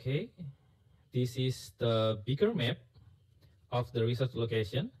 Okay, this is the bigger map of the research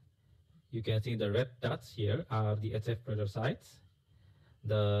location. You can see the red dots here are the HF radar sites.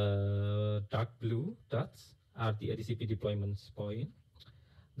 The dark blue dots are the ADCP deployments point.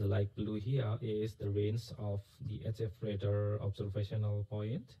 The light blue here is the range of the HF radar observational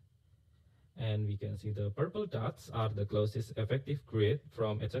point. And we can see the purple dots are the closest effective grid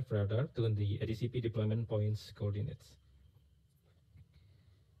from HF radar to the ADCP deployment points coordinates.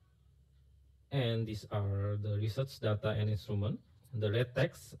 And these are the research data and instrument. The red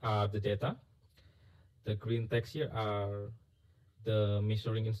text are the data. The green text here are the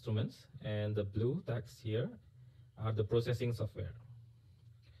measuring instruments, and the blue text here are the processing software.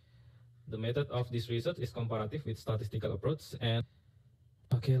 The method of this research is comparative with statistical approach. And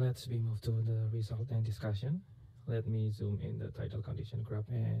okay, let's move to the result and discussion. Let me zoom in the tidal condition graph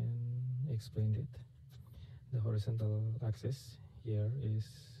and explain it. The horizontal axis here is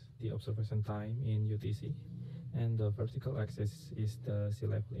the observation time in UTC, and the vertical axis is the sea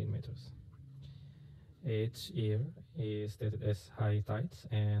level in meters. H here is stated as high tides,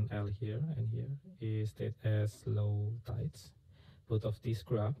 and L here and here is stated as low tides. Both of these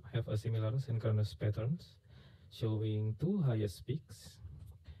graphs have a similar synchronous patterns, showing two highest peaks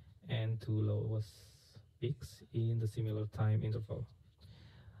and two lowest peaks in the similar time interval.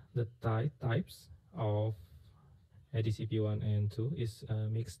 The tide types of ADCP1 and 2 is a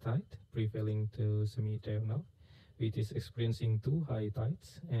mixed tide, prevailing to semi-diurnal, which is experiencing two high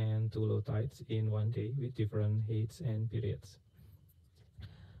tides and two low tides in one day with different heights and periods.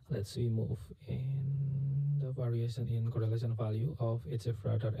 Let's move in the variation in correlation value of HF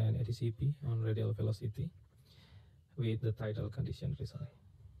radar and ADCP on radial velocity with the tidal condition recently.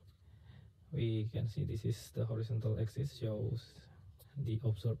 We can see this is the horizontal axis, shows the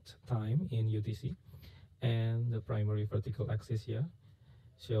observed time in UTC, and the primary vertical axis here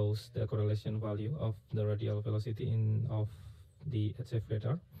shows the correlation value of the radial velocity of the HF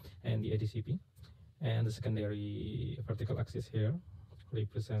radar and the ADCP, and the secondary vertical axis here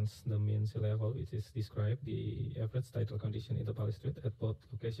represents the mean sea level, which is described the average tidal condition in the Bali Strait at both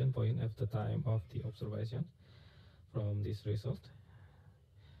location point at the time of the observation. From this result,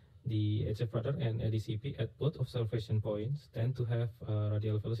 the HF radar and ADCP at both observation points tend to have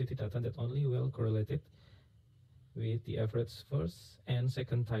radial velocity data that only well correlated with the average first and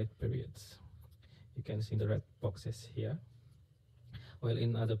second tide periods. You can see the red boxes here. While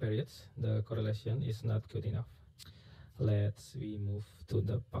in other periods, the correlation is not good enough. Let's move to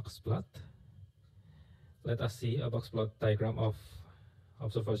the box plot. Let us see a box plot diagram of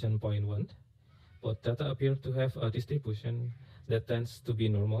observation point 1. Both data appear to have a distribution that tends to be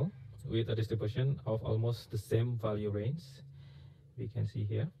normal, with a distribution of almost the same value range. We can see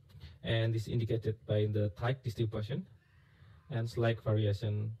here, and this indicated by the tide distribution and slight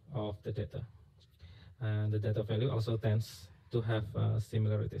variation of the data. And the data value also tends to have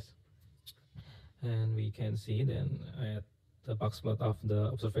similarities. And we can see then at the box plot of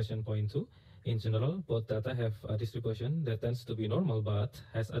the observation point 2, in general, both data have a distribution that tends to be normal but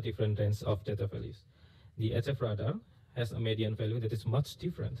has a different range of data values. The HF radar has a median value that is much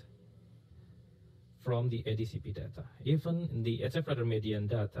different from the ADCP data. Even the HF radar median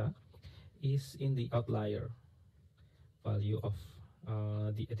data is in the outlier value of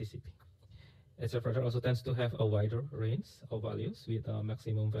the ADCP. HF radar also tends to have a wider range of values with a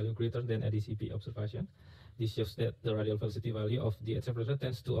maximum value greater than ADCP observation. This shows that the radial velocity value of the HF radar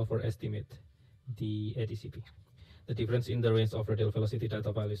tends to overestimate the ADCP. The difference in the range of radial velocity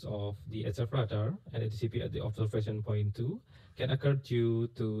data values of the HF radar and ADCP at the observation point 2 can occur due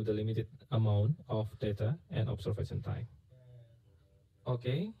to the limited amount of data and observation time.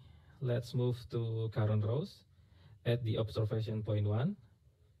 Okay, let's move to current rows at the observation point 1.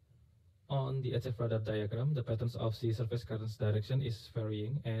 On the HF radar diagram, the patterns of sea surface currents direction is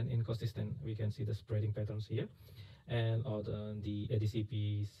varying and inconsistent. We can see the spreading patterns here. And on the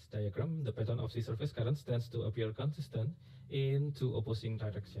ADCP's diagram, the pattern of sea surface currents tends to appear consistent in two opposing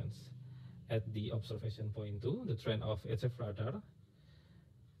directions. At the observation point 2, the trend of HF radar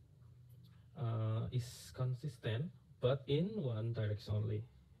is consistent, but in one direction only.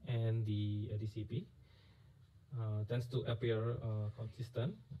 And the ADCP tends to appear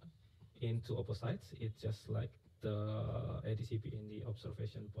consistent in two opposites. It's just like the ADCP in the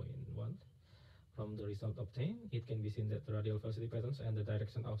observation point 1. From the result obtained, it can be seen that the radial velocity patterns and the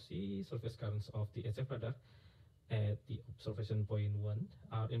direction of sea surface currents of the HF radar at the observation point 1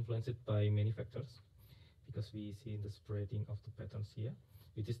 are influenced by many factors, because we see the spreading of the patterns here,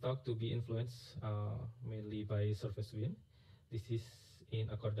 which is thought to be influenced mainly by surface wind. This is in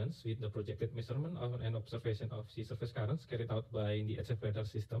accordance with the projected measurement of an observation of sea surface currents carried out by the HF radar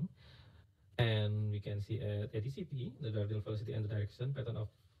system. And we can see at ADCP, the radial velocity and the direction pattern of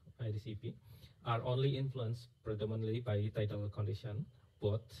IDCP are only influenced predominantly by tidal condition,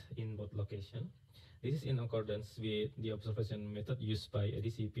 in both location. This is in accordance with the observation method used by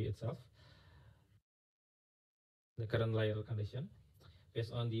IDCP itself. The current layer condition,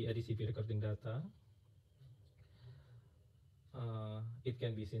 based on the IDCP recording data, it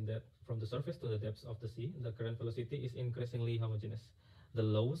can be seen that from the surface to the depths of the sea, the current velocity is increasingly homogeneous. The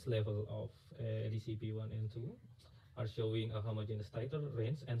lowest level of IDCP 1 and 2 are showing a homogeneous tighter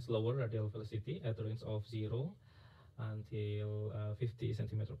range and slower radial velocity at a range of 0 until 50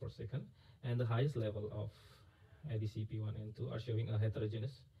 centimeter per second. And the highest level of IDCP 1 and 2 are showing a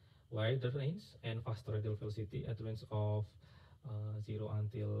heterogeneous wider range and faster radial velocity at a range of 0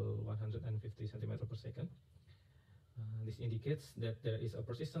 until 150 centimeter per second. This indicates that there is a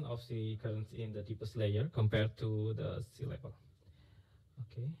persistence of sea currents in the deepest layer compared to the sea level.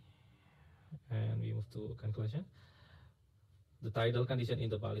 Okay, and we move to conclusion. The tidal condition in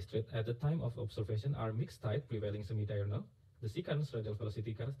the Bali Strait at the time of observation are mixed tide prevailing semi-diurnal. The sea current's radial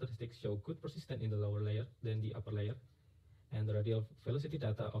velocity characteristics show good persistence in the lower layer than the upper layer. And the radial velocity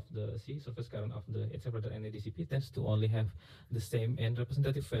data of the sea surface current of the HF radar and IDCP tends to only have the same and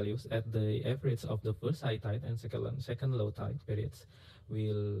representative values at the average of the first high tide and second low tide periods.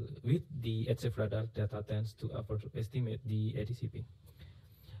 With the HF radar data tends to overestimate the IDCP.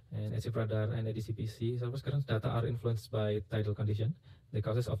 And HF radar and IDCP sea surface current data are influenced by tidal condition. The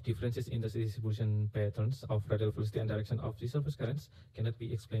causes of differences in the distribution patterns of radial velocity and direction of the surface currents cannot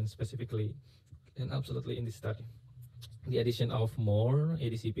be explained specifically and absolutely in this study. The addition of more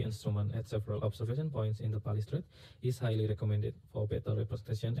IDCP instruments at several observation points in the Bali Strait is highly recommended for better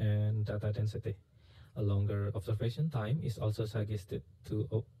representation and data density. A longer observation time is also suggested to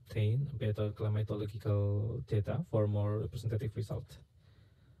obtain better climatological data for more representative results.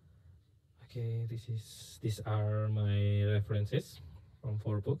 Okay, these are my references from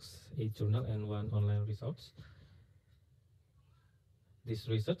 4 books, 8 journal, and 1 online resource. These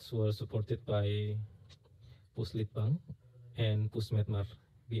research were supported by Puslitbang and Pusmetmar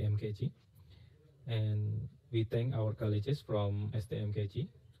BMKG, and we thank our colleagues from STMKG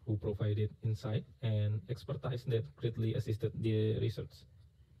who provided insight and expertise that greatly assisted the research.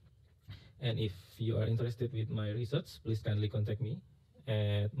 And if you are interested with my research, please kindly contact me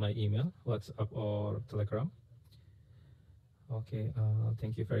at my email, WhatsApp, or Telegram. Okay,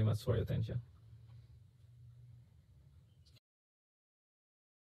 thank you very much for your attention.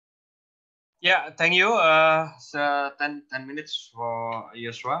 Yeah, thank you. So 10 minutes for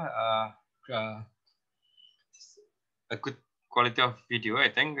Joshua. A good quality of video, I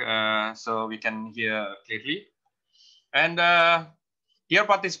think, so we can hear clearly. And dear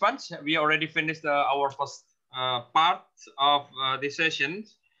participants, we already finished our first part of this session,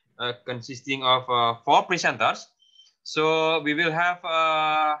 consisting of 4 presenters. So we will have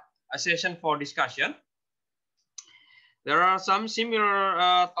a session for discussion. There are some similar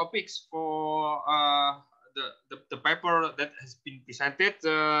topics for the paper that has been presented,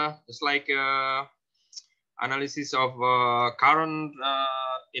 just like analysis of current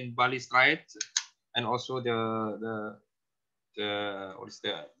in Bali Strait, and also the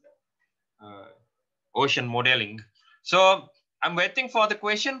ocean modeling. So I'm waiting for the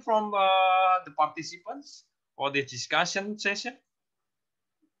question from the participants for the discussion session.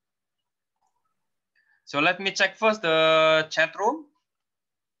 So let me check first the chat room.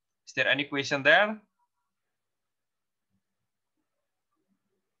 Is there any question there?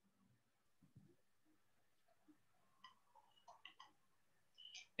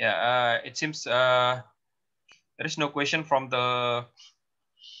 Yeah, it seems there is no question from the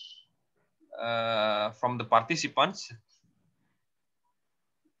participants.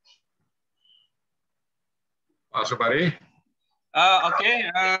 Supari.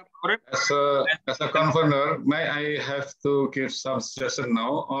 Okay. As a convener, may I have to give some suggestion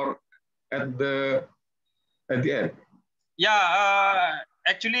now or at the end? Yeah,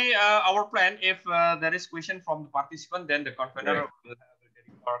 actually, our plan, if there is question from the participant, then the convener will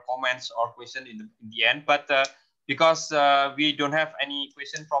have comments or question in the end. But because we don't have any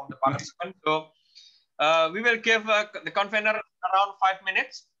question from the participant, so we will give the convener around 5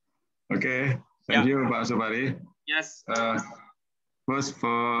 minutes. Okay, thank you, Pak Supari. Yes. First,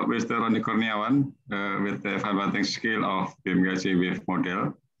 for Mr. Roni Kurniawan, with the evaluating skill of BMKG with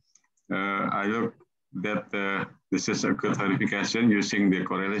model, I look that this is a good verification using the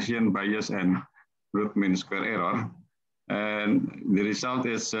correlation bias and root mean square error. And the result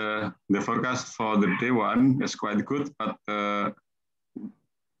is the forecast for the day 1 is quite good, but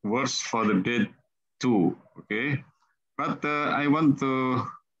worse for the day 2. Okay, but I want to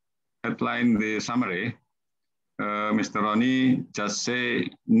headline the summary. Mr. Ronnie just say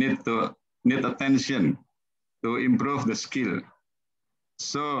need attention to improve the skill.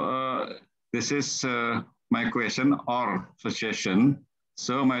 So this is my question or suggestion.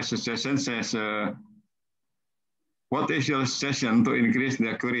 So my suggestion says, what is your suggestion to increase the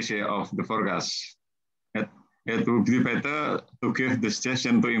accuracy of the forecast? It would be better to give the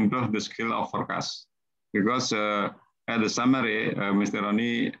suggestion to improve the skill of forecast, because at the summary, Mr.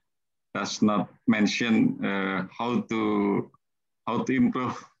 Ronnie does not mention how to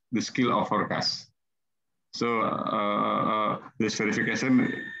improve the skill of forecast. So this verification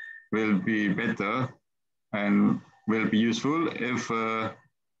will be better and will be useful if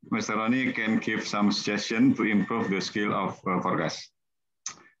Mr. Ronnie can give some suggestion to improve the skill of forecast.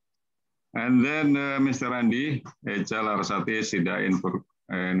 And then Mr. Randy, Echa Larasati, Sida, and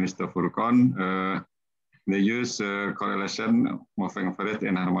Mr. Furkon, they use correlation, moving average,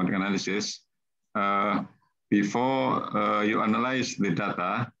 and harmonic analysis before you analyze the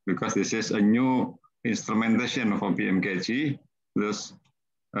data, because this is a new instrumentation for BMKG, plus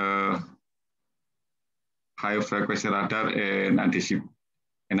high frequency radar and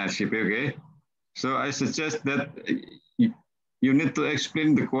ADCP, okay? So I suggest that you need to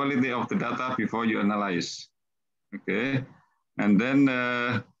explain the quality of the data before you analyze, okay? And then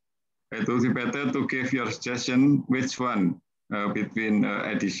it will be better to give your suggestion which one between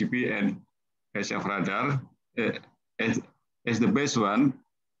ADCP and SF radar is the best one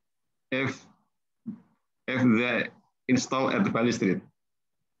if they install at the Bali Street,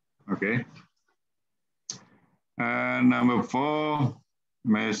 okay? And number 4,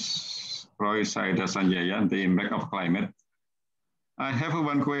 Ms. Roy Saida Sanjaya, the impact of climate. I have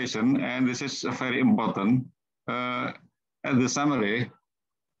one question, and this is very important. At the summary,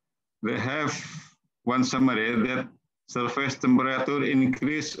 they have one summary that surface temperature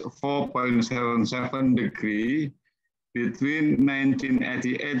increased 4.77 degrees between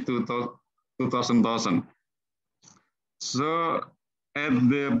 1988 to 2000. So at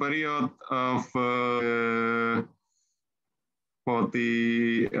the period of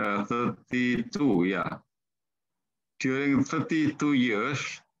 32, yeah. During 32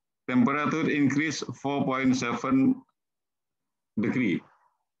 years, temperature increased 4.7 degrees.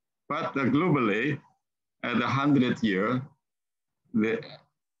 But globally, at the 100th year, the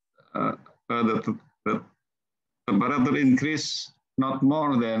temperature increased not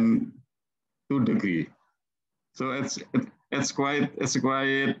more than 2 degrees. So it's quite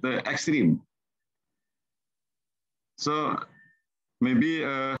extreme. So maybe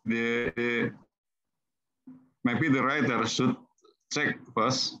the writer should check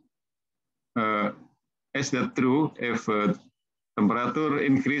first. Is that true? If temperature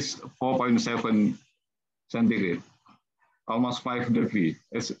increase 4.7 centigrade, almost 5 degrees.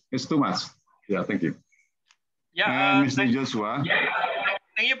 It's too much. Yeah, thank you. Yeah, and Mr. Joshua.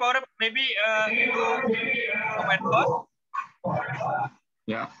 Thank you, Paul. Maybe to comment first.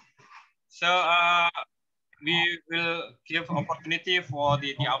 Yeah. So we will give opportunity for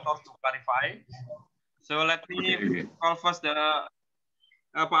the authors to clarify. So let me call first the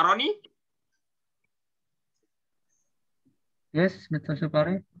Pak Roni. Yes, Mr.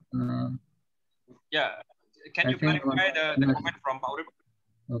 Supari. Yeah, can you clarify the comment from Pak Urip?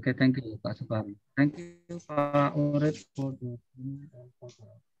 Okay, thank you, Pak Supari. Thank you, Pak Urip, for the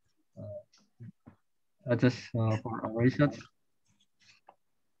just for our research.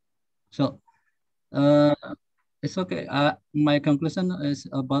 So it's okay. My conclusion is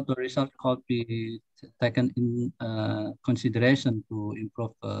about the result could be taken in consideration to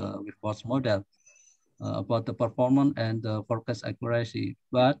improve with Boss model. About the performance and the forecast accuracy.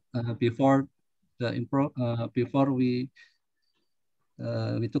 But before we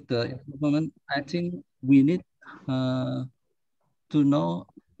took the improvement, I think we need to know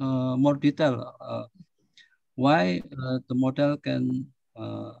more detail why the model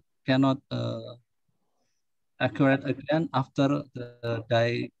cannot accurate again after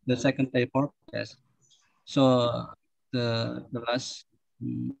the second day forecast. So the last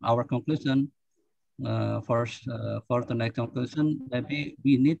our conclusion. For the next conclusion, maybe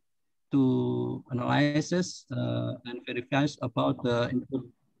we need to analyze and verify about the input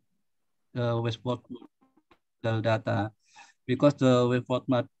waveform model data, because the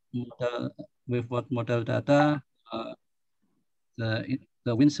waveform model data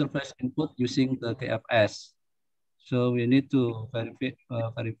the wind surface input using the KFS. So we need to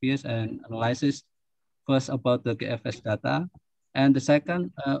verify and analyze first about the KFS data, and the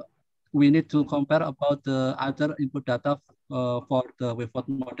second. We need to compare about the other input data for the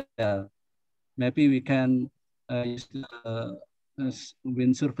waveform model. Maybe we can use the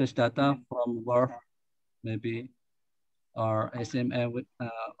wind surface data from WRF maybe, or SMA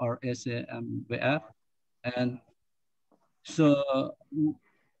or SAMVF. And so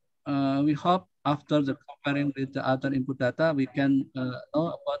we hope after the comparing with the other input data, we can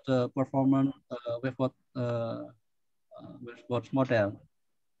know about the performance with what model.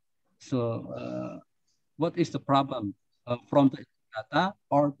 So what is the problem from the data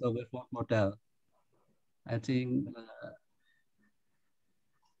or the waveform model? I think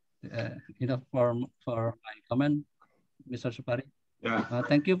enough for my comment, Mr. Supari. Yeah.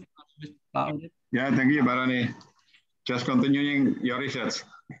 Thank you, Pak. Yeah, thank you, Barani. Just continuing your research.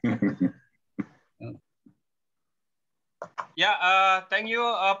 Yeah, thank you,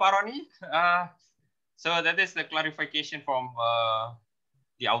 Paroni. So that is the clarification from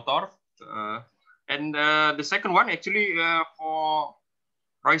the author. And the second one actually for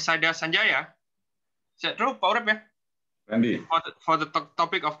Roy Sada Sanjaya. Is that true, Pak Urip, ya? Randy. For the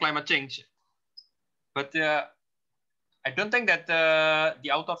topic of climate change. But I don't think that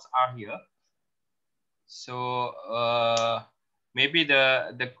the authors are here. So maybe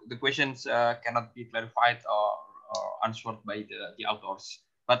the questions cannot be clarified or answered by the authors.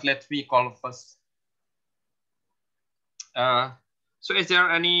 But let me call first. So is there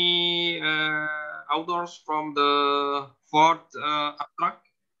any authors from the fourth abstract?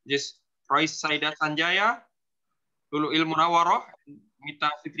 This Roy Saida Sanjaya, Lulu Ilmu Nawaroh,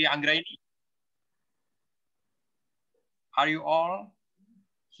 Mita Fitri Anggraini. Are you all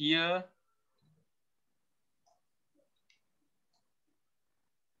here?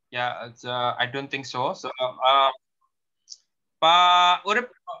 Yeah, I don't think so. So, Pak Urip,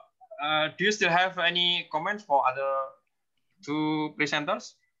 do you still have any comments for other two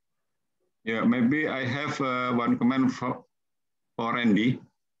presenters? Yeah, maybe I have one comment for Randy.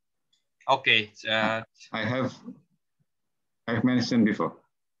 Okay. I've mentioned before.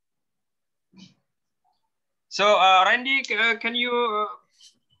 So, Randy, can you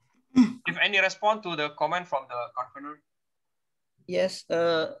give any response to the comment from the convener? Yes,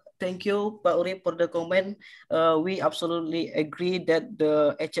 thank you, Pak Uri, for the comment. We absolutely agree that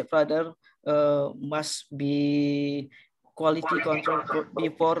the HF radar must be quality control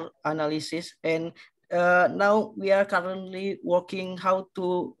before analysis. And now we are currently working how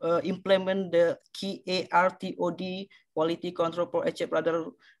to implement the key ARTOD quality control for HF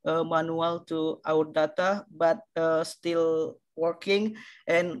radar manual to our data, but still working.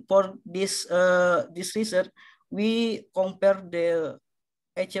 And for this research, we compare the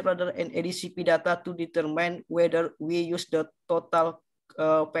HF radar and ADCP data to determine whether we use the total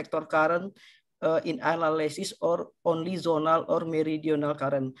vector current in analysis or only zonal or meridional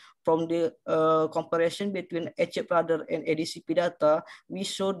current. From the comparison between HF radar and ADCP data, we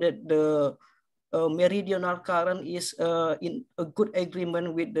show that the meridional current is in a good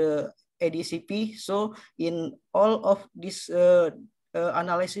agreement with the ADCP. So in all of this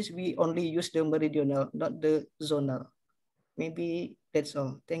analysis, we only use the meridional, not the zonal. Maybe that's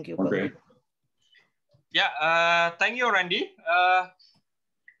all. Thank you. Okay. Yeah, thank you, Randy.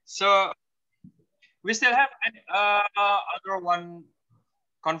 So we still have other one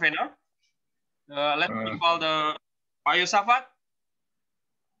convener. Let me call the Pak Yusafat.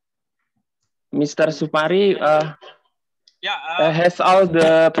 Mr. Supari, yeah, has all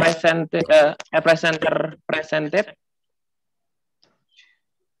the presenter presented?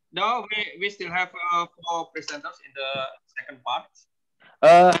 No, we still have 4 presenters in the second part.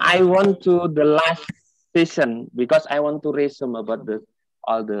 I want to the last session because I want to resume about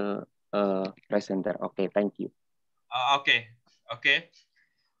all the presenter. Okay, thank you. Okay.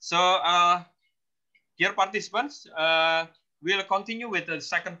 So, dear participants, we'll continue with the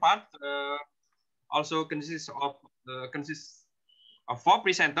second part. Also consists of 4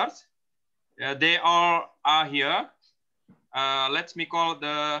 presenters. They all are here. Let me call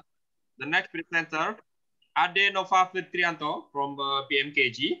the next presenter, Ade Nova Fitrianto from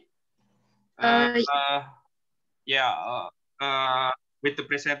BMKG. With the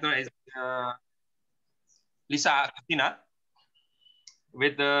presenter is Lisa Christina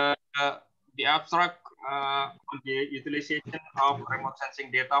with the abstract on the utilization of remote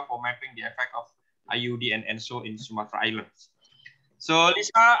sensing data for mapping the effect of IUD and ENSO in Sumatra Islands. So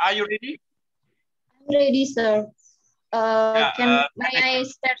Lisa, are you ready? I'm ready, sir. May I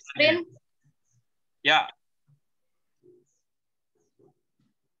start screen? Yeah.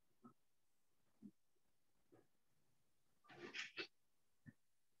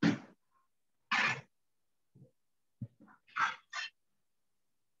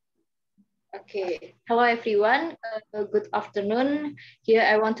 Okay, hello everyone. Good afternoon. Here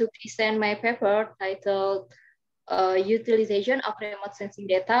I want to present my paper titled Utilization of Remote Sensing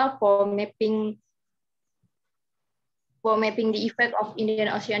Data for Mapping for mapping the effect of Indian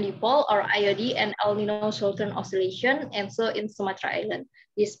Ocean Dipole or IOD and El Nino Southern Oscillation, and so in Sumatra Island.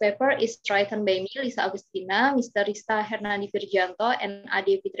 This paper is written by me, Lisa Agustina, Mr. Rista Hernandi Virjanto, and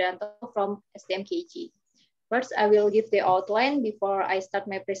Ade Fidrianto from STMKG. First, I will give the outline before I start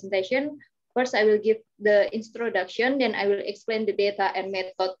my presentation. First, I will give the introduction, then I will explain the data and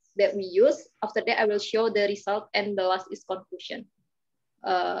method that we use. After that, I will show the result, and the last is conclusion.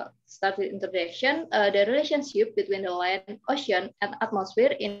 Start with introduction. The relationship between the land, ocean, and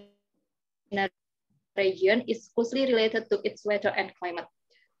atmosphere in a region is closely related to its weather and climate.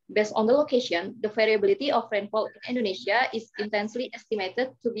 Based on the location, the variability of rainfall in Indonesia is intensely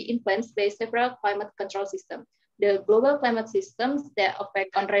estimated to be influenced by several climate control systems. The global climate systems that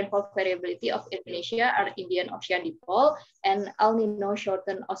affect on rainfall variability of Indonesia are Indian Ocean Dipole and El Nino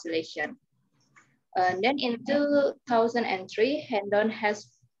Shortened Oscillation. Then in 2003, Hendon has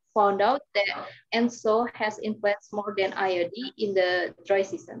found out that ENSO has influenced more than IOD in the dry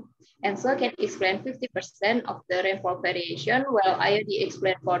season. ENSO can explain 50% of the rainfall variation, while IOD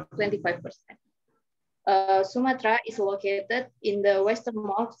explains for 25%. Sumatra is located in the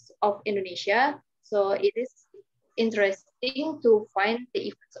westernmost of Indonesia, so it is interesting to find the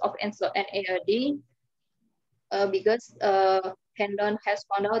effects of ENSO and IOD because Hendon has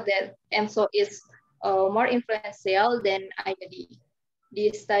found out that ENSO is more influential than IOD.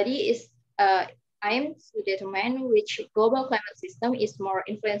 This study is aimed to determine which global climate system is more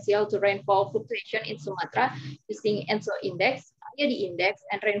influential to rainfall fluctuation in Sumatra using ENSO index, IOD index,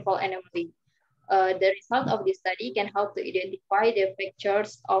 and rainfall anomaly. The result of this study can help to identify the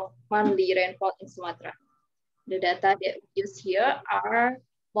factors of monthly rainfall in Sumatra. The data that we use here are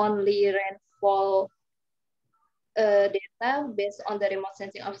monthly rainfall data based on the remote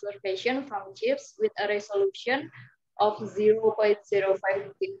sensing observation from chips with a resolution of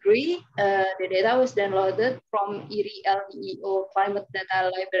 0.05 degree. The data was downloaded from IRI LDEO Climate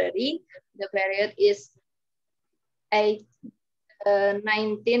Data Library. The period is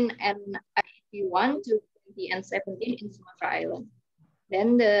 19 and 81 to 20 and 17 in Sumatra Island.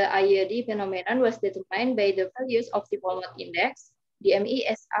 Then the IOD phenomenon was determined by the values of dipole mode index. DME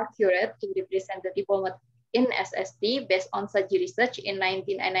is accurate to represent the dipole mode in SST based on such research in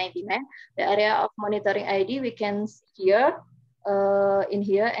 1999. The area of monitoring ID we can see here, in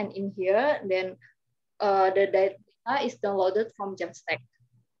here and in here. Then the data is downloaded from Jamstack.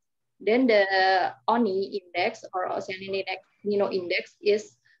 Then the ONI index or Ocean Nino index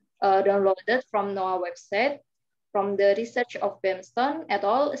is downloaded from NOAA website. From the research of Bemston et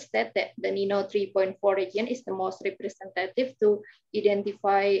al. State that the Nino 3.4 region is the most representative to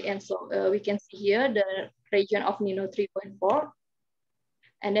identify, and so we can see here the region of Nino 3.4.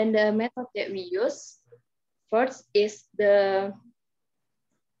 And then the method that we use first is the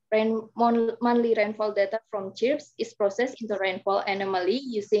monthly rainfall data from CHIRPS is processed into rainfall anomaly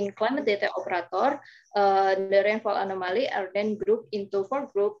using climate data operator. The rainfall anomaly are then grouped into 4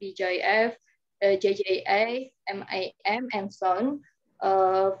 groups: DJF, JJA, MIM, and so on.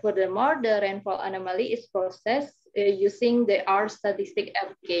 Furthermore, the rainfall anomaly is processed using the R statistic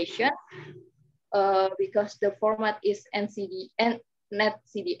application because the format is NetCDF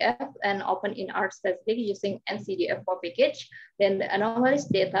and open in R statistic using NCDF4 package. Then the anomalies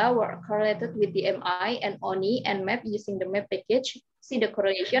data were correlated with the MI and ONI and map using the map package. See the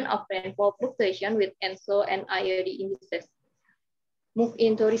correlation of rainfall fluctuation with ENSO and IOD indices. Move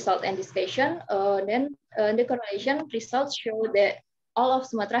into result and discussion. Then the correlation results show that all of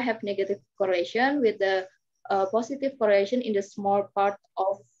Sumatra have negative correlation with the positive correlation in the small part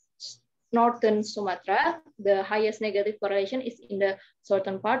of northern Sumatra. The highest negative correlation is in the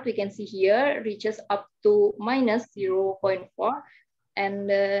southern part. We can see here reaches up to minus 0.4. And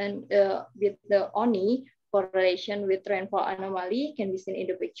then with the ONI correlation with rainfall anomaly can be seen in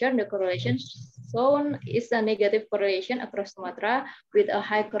the picture. The correlation shown is a negative correlation across Sumatra with a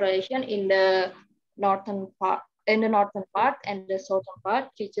high correlation in the northern part, and the southern part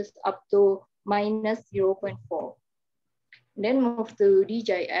reaches up to minus 0.4. Then move to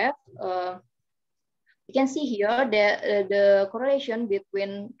DJF. You can see here that the correlation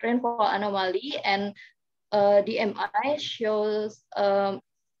between rainfall anomaly and DMI shows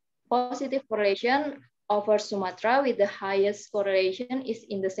positive correlation over Sumatra, with the highest correlation is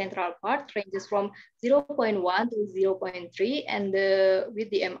in the central part, ranges from 0.1 to 0.3, and with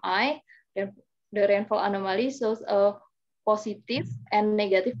the MI, the rainfall anomaly shows a positive and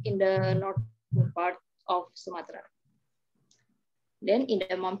negative in the northern part of Sumatra. Then in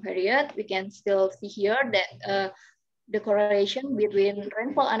the month period, we can still see here that the correlation between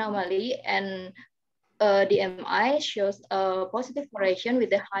rainfall anomaly and DMI shows a positive correlation,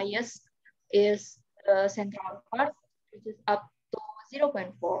 with the highest is the central part reaches up to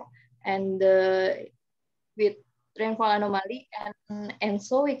 0.4, and with rainfall anomaly, and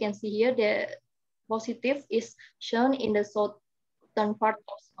so we can see here the positive is shown in the southern part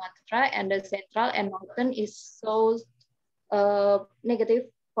of Sumatra, and the central and northern is shows negative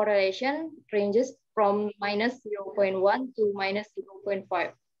correlation ranges from minus 0.1 to minus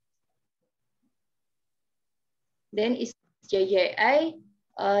 0.5. Then is JJI.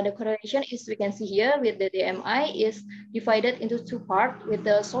 The correlation is, we can see here with the DMI is divided into two parts, with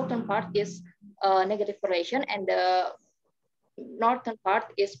the southern part is negative correlation and the northern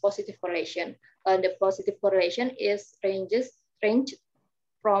part is positive correlation. The positive correlation is range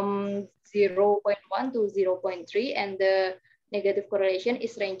from 0.1 to 0.3, and the negative correlation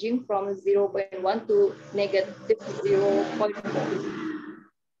is ranging from 0.1 to negative 0.4.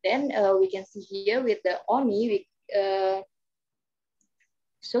 Then we can see here with the ONI,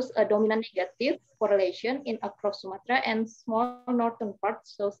 shows a dominant negative correlation in across Sumatra, and small northern part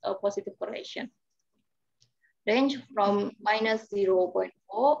shows a positive correlation. Range from minus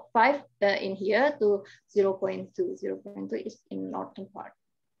 0.45 in here to 0.2. 0.2 is in northern part.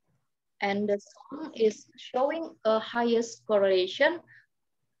 And the sun is showing a highest correlation.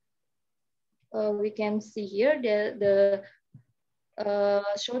 We can see here the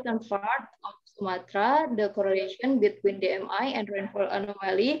southern part of Sumatra, the correlation between DMI and rainfall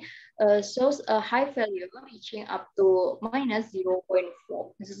anomaly shows a high value reaching up to minus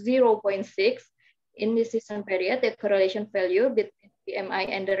 0.6. In this season period, the correlation value between DMI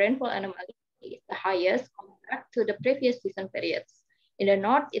and the rainfall anomaly is the highest compared to the previous season periods. In the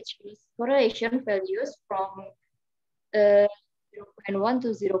north, it shows correlation values from 0.1 to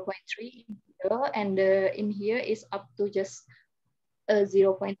 0.3 in here, and in here is up to just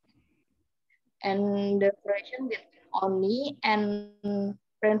 0.3. And the correlation between ONI and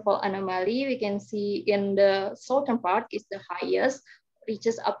rainfall anomaly, we can see in the southern part is the highest,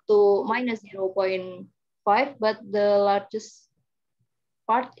 reaches up to minus 0.5, but the largest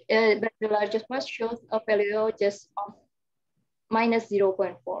part shows a value just of minus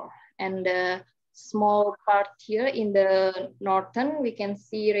 0.4. And the small part here in the northern, we can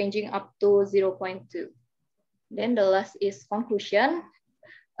see ranging up to 0.2. Then the last is conclusion.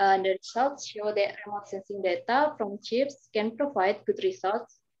 The results show that remote sensing data from chips can provide good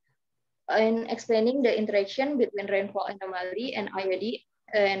results in explaining the interaction between rainfall anomaly and IOD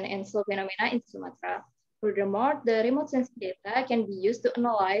and slow phenomena in Sumatra. Furthermore, the remote sensing data can be used to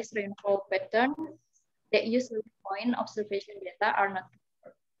analyze rainfall patterns that usually point observation data are not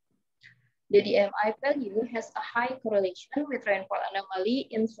covered. The DMI value has a high correlation with rainfall anomaly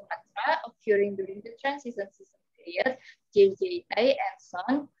in Sumatra occurring during the transition season period, JJI and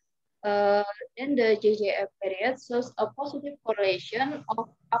SON. Then the JJI period shows a positive correlation of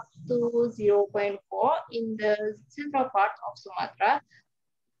up to 0.4 in the central part of Sumatra.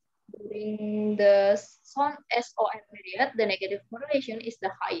 During the SON period, the negative correlation is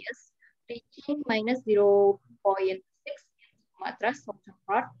the highest, reaching minus 0.6 in Sumatra southern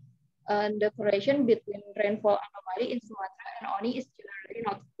part. And the correlation between rainfall anomaly in Sumatra and ONI is generally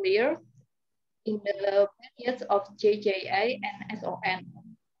not clear in the periods of JJI and SON.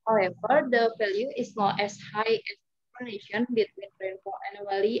 However, the value is not as high as correlation between rainfall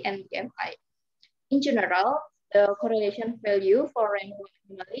anomaly and DMI. In general, the correlation value for rainfall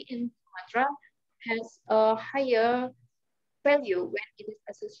anomaly in Sumatra has a higher value when it is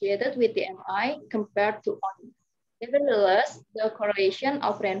associated with DMI compared to ONI. Nevertheless, the correlation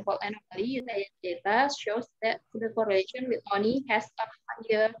of rainfall anomaly data shows that the correlation with ONI has a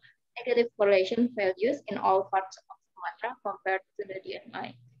higher negative correlation values in all parts of Sumatra compared to the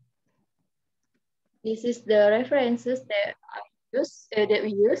DMI. This is the references that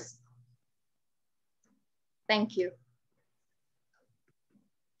we use. Thank you.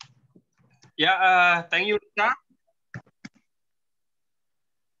 Yeah, thank you, Rita.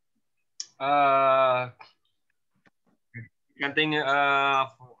 Continue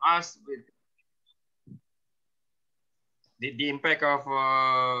for us with the impact of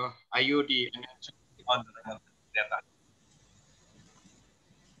IOD on the remote data.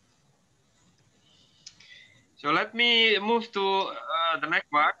 So let me move to the next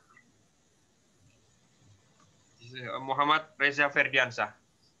part. This is Muhammad Reza Ferdiansyah.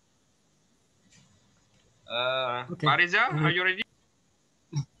 Okay. Pak Reza, are you ready?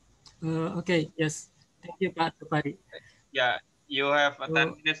 Okay, yes. Thank you, Pak Supari. Yeah, you have 10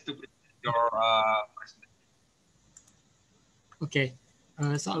 minutes to present your presentation. Okay,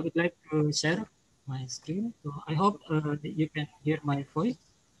 so I would like to share my screen. So I hope that you can hear my voice.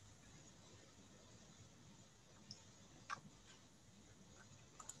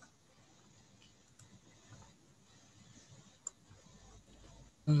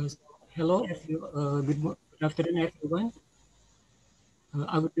 Hello, good afternoon, everyone.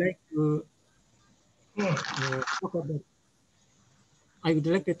 I would like to talk about. I would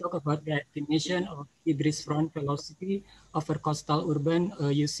like to talk about the estimation of sea breeze front velocity over coastal urban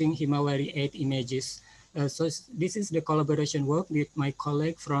using Himawari 8 images. This is the collaboration work with my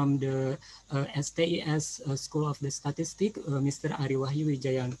colleague from the STIS School of the Statistics, Mr. Ari Wahyu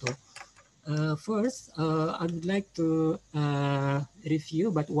Wijayanto. First, I would like to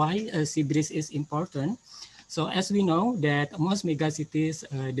review about why sea breeze is important. So as we know that most megacities,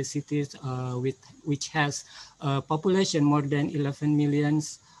 the cities which has population more than 11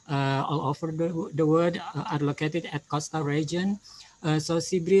 millions all over the world are located at coastal region. So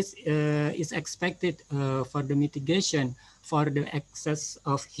sea breeze is expected for the mitigation for the excess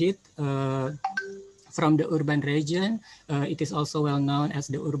of heat from the urban region. It is also well known as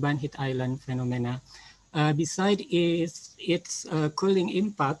the urban heat island phenomena. Besides its cooling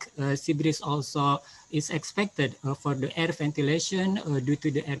impact, sea breeze also is expected for the air ventilation due to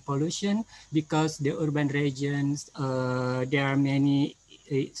the air pollution, because the urban regions, there are many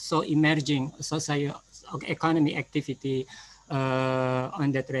emerging socio-economic activity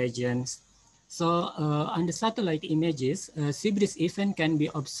on that regions. So on the satellite images, sea breeze event can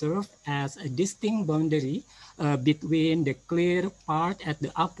be observed as a distinct boundary between the clear part at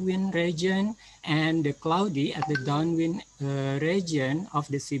the upwind region and the cloudy at the downwind region of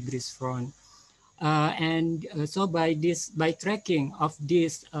the sea breeze front. So by tracking of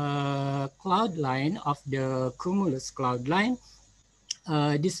this cloud line of the cumulus cloud line,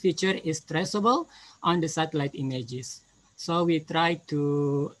 this feature is traceable on the satellite images. So we try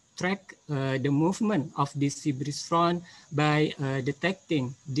to track the movement of this sea breeze front by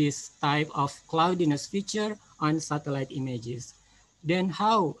detecting this type of cloudiness feature on satellite images. Then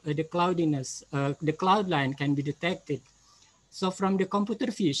how the cloudiness, the cloud line can be detected. So from the computer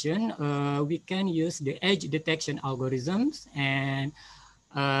vision, we can use the edge detection algorithms, and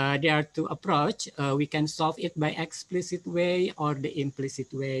there are two approach. We can solve it by explicit way or the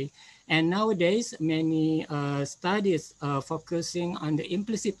implicit way. And nowadays, many studies focusing on the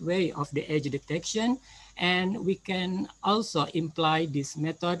implicit way of the edge detection. And we can also imply this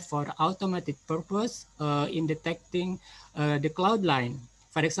method for automatic purpose in detecting the cloud line.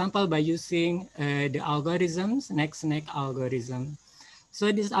 For example, by using the algorithms, next algorithm.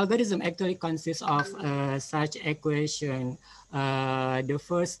 So this algorithm actually consists of such equation. The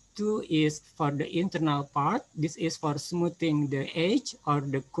first two is for the internal part. This is for smoothing the edge or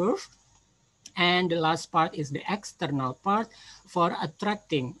the curve. And the last part is the external part for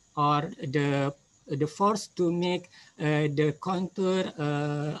attracting or the force to make the contour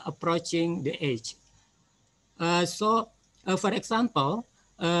approaching the edge. For example,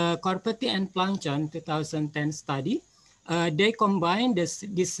 Corpetti and Planchon 2010 study, they combined this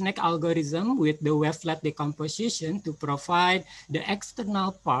snake algorithm with the wavelet decomposition to provide the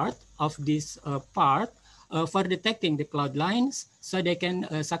external part of this part for detecting the cloud lines, so they can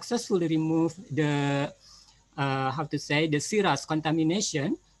successfully remove the the cirrus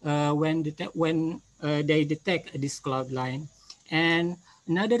contamination when they detect this cloud line. And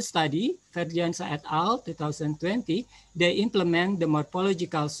another study, Ferdiansa et al. 2020, they implement the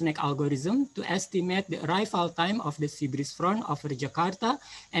morphological snake algorithm to estimate the arrival time of the sea breeze front over Jakarta,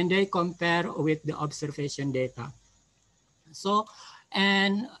 and they compare with the observation data. So,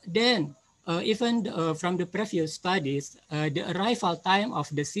 and then even from the previous studies, the arrival time of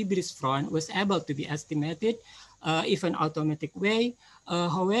the sea breeze front was able to be estimated even automatic way.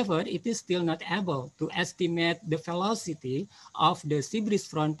 However, it is still not able to estimate the velocity of the sea breeze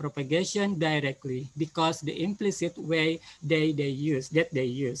front propagation directly, because the implicit way they use.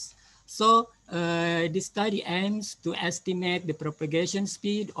 So this study aims to estimate the propagation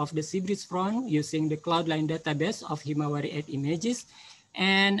speed of the sea breeze front using the cloudline database of Himawari 8 images.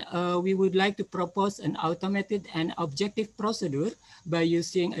 And we would like to propose an automated and objective procedure by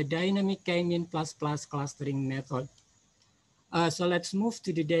using a dynamic k-mean plus clustering method. So let's move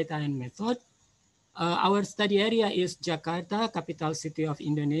to the data and method. Our study area is Jakarta, capital city of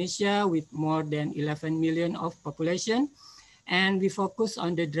Indonesia, with more than 11 million of population. And we focus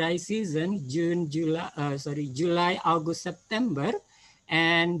on the dry season, July, August, September.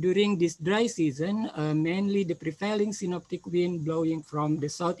 And during this dry season, mainly the prevailing synoptic wind blowing from the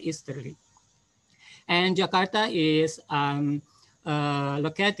southeasterly. And Jakarta is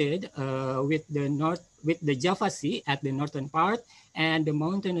located with the Java Sea at the northern part and the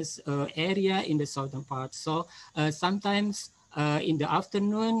mountainous area in the southern part. So sometimes in the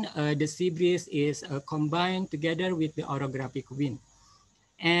afternoon, the sea breeze is combined together with the orographic wind.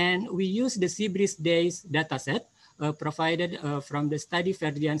 And we use the sea breeze days dataset provided from the study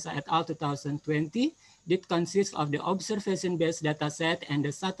Ferdiansa et al. 2020. That consists of the observation-based dataset and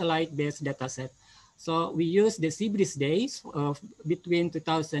the satellite-based dataset. So we use the Sibris days between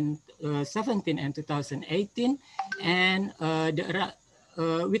 2017 and 2018, and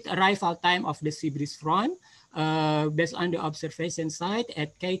with arrival time of the Sibris front based on the observation site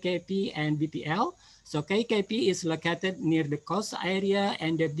at KKP and BPL. So KKP is located near the coast area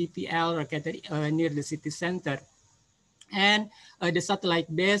and the BPL located near the city center. And the satellite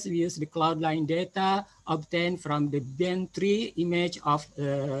base, we use the cloudline data obtained from the band 3 image of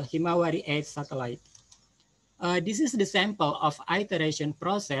Himawari 8 satellite. This is the sample of iteration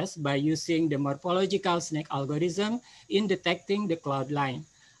process by using the morphological snake algorithm in detecting the cloud line.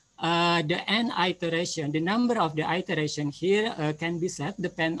 The n iteration, the number of the iteration here can be set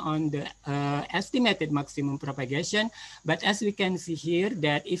depend on the estimated maximum propagation. But as we can see here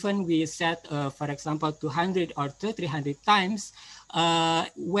that even we set, for example, 200 or 300 times,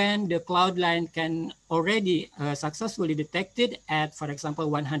 when the cloud line can already successfully detected at, for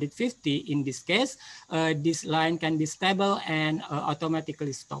example, 150 in this case, this line can be stable and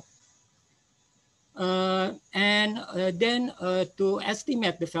automatically stop. Then to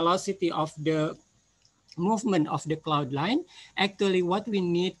estimate the velocity of the movement of the cloud line, actually what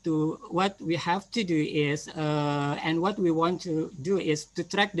we have to do is, and what we want to do is to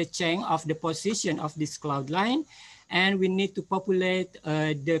track the chain of the position of this cloud line, and we need to populate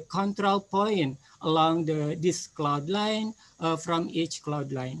the control point along this cloud line from each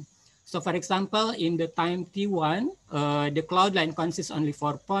cloud line. So for example, in the time T1, the cloud line consists only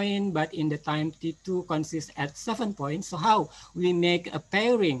 4 points, but in the time T2 consists at 7 points. So how we make a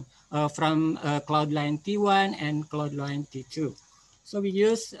pairing from cloud line T1 and cloud line T2? So we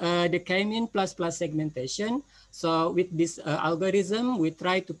use the k-mean plus segmentation. So with this algorithm, we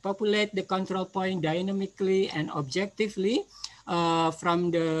try to populate the control point dynamically and objectively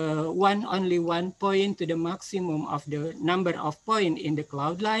from the only one point to the maximum of the number of points in the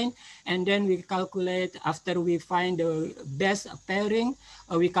cloud line. And then we calculate, after we find the best pairing,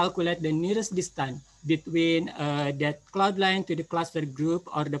 we calculate the nearest distance between that cloud line to the cluster group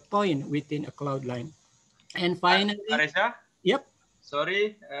or the point within a cloud line. And finally, Aresha? Yep.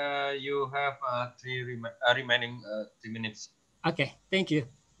 Sorry, you have remaining 3 minutes. Okay, thank you.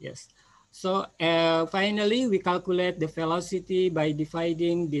 Yes. So finally, we calculate the velocity by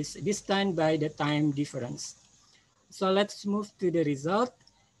dividing this distance by the time difference. So let's move to the result.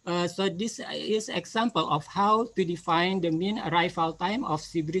 So this is example of how to define the mean arrival time of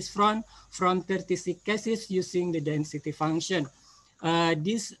Sibris front from 36 cases using the density function.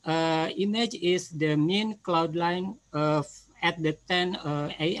 This image is the mean cloud line at the 10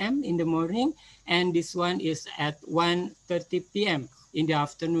 a.m. in the morning, and this one is at 1:30 p.m. in the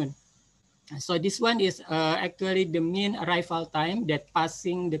afternoon. So this one is actually the mean arrival time that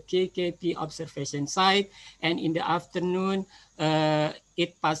passing the KKP observation site, and in the afternoon,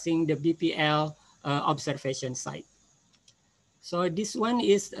 it passing the BPL observation site. So this one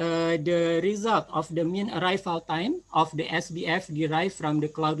is the result of the mean arrival time of the SBF derived from the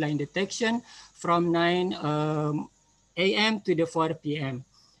cloud line detection from 9 a.m. to the 4 p.m.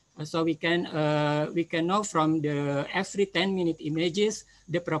 So we can know from the every 10-minute images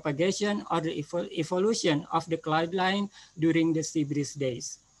the propagation or the evolution of the cloud line during the Sibris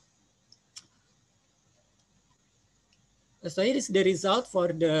days. So here is the result for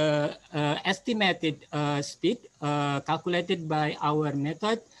the estimated speed calculated by our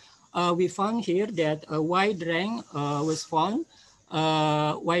method. We found here that a wide range was found,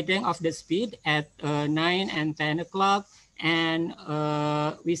 wide range of the speed at 9 and 10 o'clock. And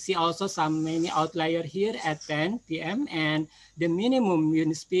we see also some many outlier here at 10 p.m. and the minimum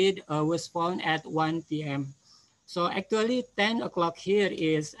unit speed was found at 1 p.m. So actually 10 o'clock here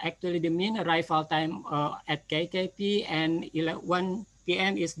is actually the mean arrival time at KKP, and 1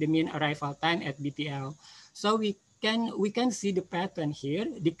 p.m. is the mean arrival time at BPL. So we can see the pattern here,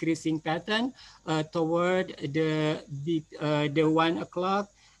 decreasing pattern toward the 1 o'clock.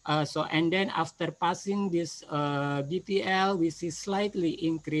 So and then after passing this BPL, we see slightly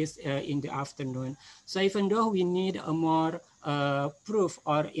increase in the afternoon. So even though we need a more proof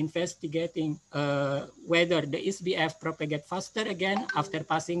or investigating whether the SBF propagate faster again after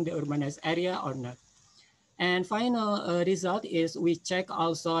passing the urbanized area or not. And final result is we check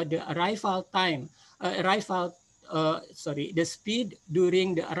also the arrival time, the speed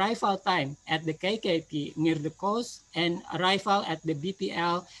during the arrival time at the KKP near the coast and arrival at the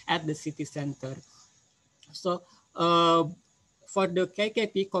BPL at the city center. So for the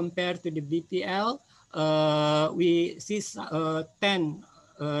KKP compared to the BPL, we see 10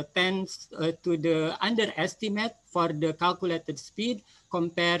 tends to the underestimate for the calculated speed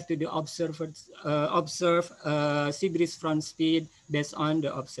compared to the observed sea breeze front speed based on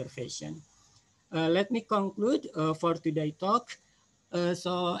the observation. Let me conclude for today's talk.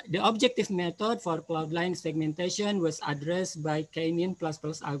 So the objective method for cloud line segmentation was addressed by K-mean ++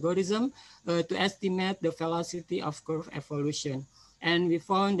 algorithm to estimate the velocity of curve evolution. And we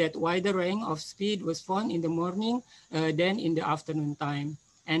found that wider range of speed was found in the morning than in the afternoon time.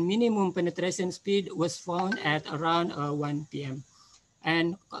 And minimum penetration speed was found at around 1 p.m.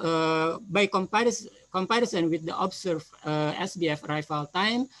 And by comparison with the observed SBF arrival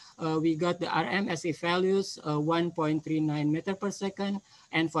time, we got the RMSE values 1.39 meter per second,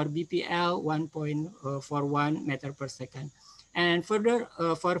 and for BPL 1.41 meter per second. And further,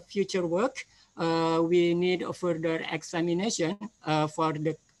 for future work, we need a further examination for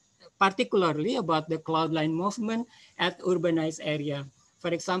the particularly about the cloud line movement at urbanized area. For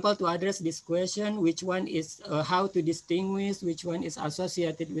example, to address this question, which one is how to distinguish which one is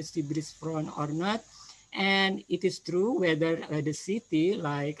associated with sea breeze front or not. And it is true whether the city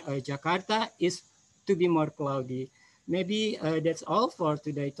like Jakarta is to be more cloudy. Maybe that's all for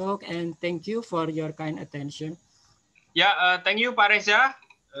today's talk, and thank you for your kind attention. Yeah, thank you, Pak Reza,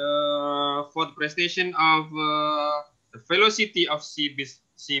 for the presentation of the velocity of sea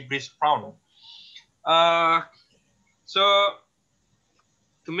breeze front. So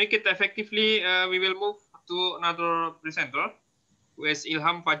to make it effectively, we will move to another presenter, who is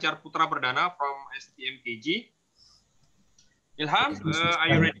Ilham Fajar Putra Perdana from STMKG. Ilham, are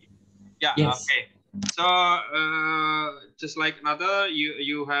you ready? Yeah, yes. Okay. So just like another,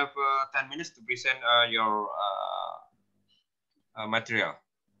 you have 10 minutes to present your material.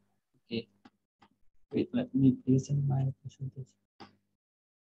 Okay. Wait, let me present my presentation.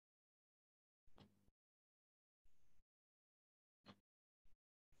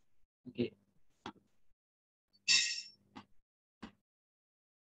 Okay.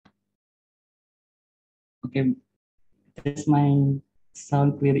 Okay, is my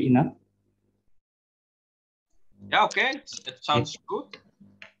sound clear enough? Yeah, okay, it sounds good.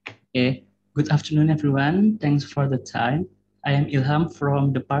 Okay, good afternoon, everyone. Thanks for the time. I am Ilham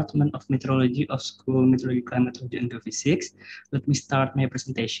from Department of Meteorology of School Meteorology, Climatology, and Geophysics. Let me start my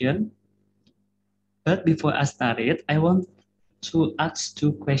presentation. But before I start it, I want to ask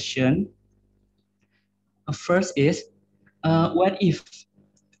two questions. First is, what if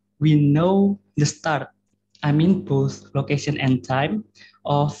we know the start, I mean both location and time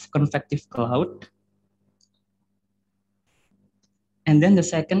of convective cloud? And then the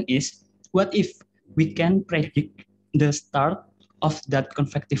second is, what if we can predict the start of that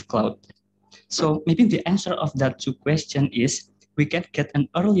convective cloud? So maybe the answer of that two questions is we can get an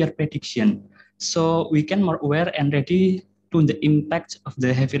earlier prediction, so we can more aware and ready to the impact of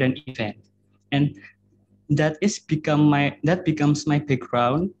the heavy rain event. And that becomes my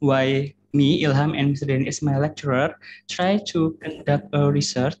background why me, Ilham, and Mr. Denny is my lecturer, try to conduct a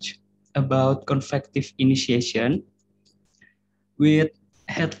research about convective initiation with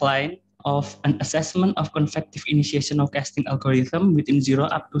headline of an assessment of convective initiation of casting algorithm within 0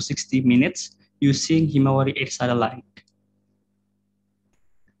 up to 60 minutes using Himawari 8 satellite.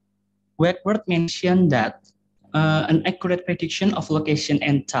 Wakeworth mentioned that an accurate prediction of location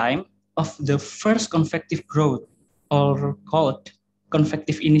and time of the first convective growth, or called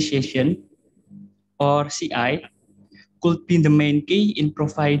convective initiation, or CI, could be the main key in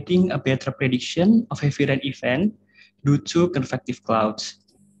providing a better prediction of heavy rain event due to convective clouds.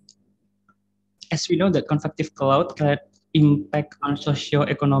 As we know that convective cloud can impact on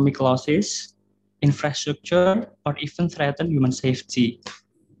socio-economic losses, infrastructure, or even threaten human safety.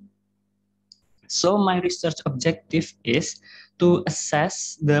 So my research objective is to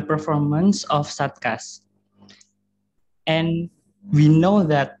assess the performance of SATCAS. And we know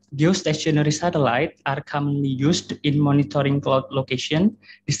that geostationary satellites are commonly used in monitoring cloud location,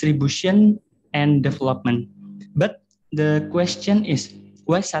 distribution, and development. But the question is,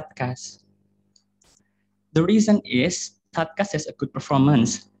 why SATCAS? The reason is SATCAS has a good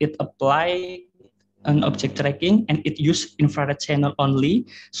performance. It applies an object tracking and it uses infrared channel only,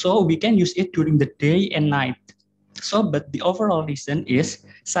 so we can use it during the day and night. So, but the overall reason is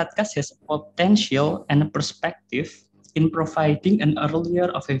SATCAS has potential and a perspective in providing an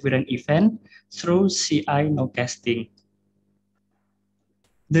earlier of heavy rain event through CI nowcasting.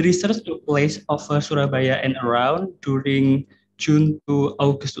 The research took place over Surabaya and around during June to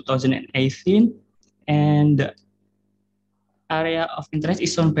August 2018, and the area of interest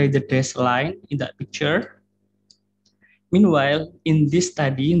is shown by the dashed line in that picture. Meanwhile, in this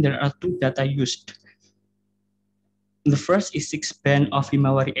study, there are two data used. The first is 6 band of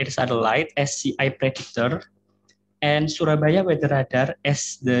Himawari 8 satellite as CI predictor, and Surabaya Weather Radar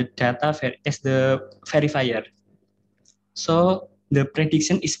as the verifier. So the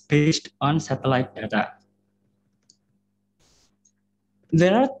prediction is based on satellite data.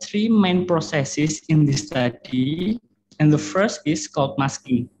 There are 3 main processes in this study, and the first is cloud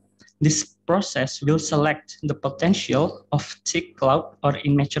masking. This process will select the potential of thick cloud or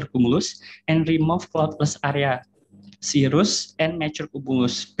immature cumulus and remove cloudless area, cirrus, and mature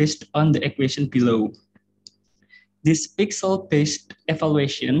cumulus based on the equation below. This pixel-based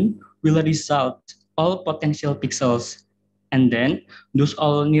evaluation will result all potential pixels, and then those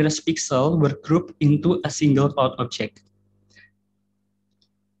all nearest pixel were grouped into a single cloud object.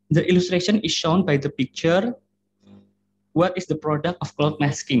 The illustration is shown by the picture. What is the product of cloud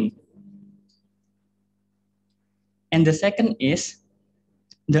masking? And the second is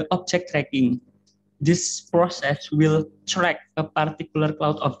the object tracking. This process will track a particular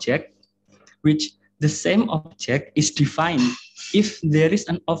cloud object, which the same object is defined if there is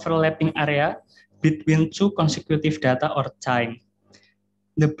an overlapping area between 2 consecutive data or time.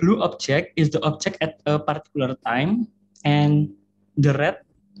 The blue object is the object at a particular time, and the red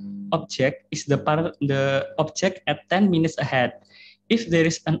object is the object at 10 minutes ahead. If there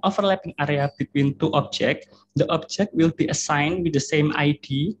is an overlapping area between 2 objects, the object will be assigned with the same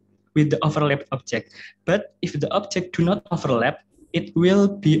ID with the overlapped object. But if the object do not overlap, it will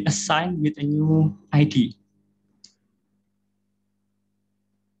be assigned with a new ID.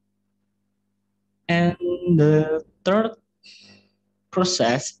 And the third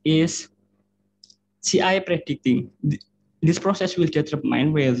process is CI predicting. This process will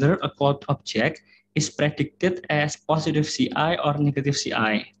determine whether a cloud object is predicted as positive CI or negative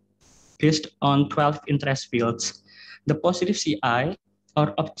CI based on 12 interest fields. The positive CI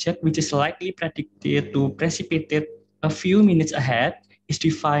or object which is likely predicted to precipitate a few minutes ahead is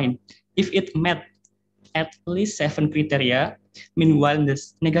defined if it met at least 7 criteria. Meanwhile, the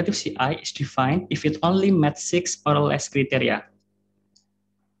negative CI is defined if it only met 6 or less criteria.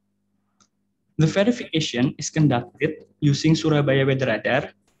 The verification is conducted using Surabaya Weather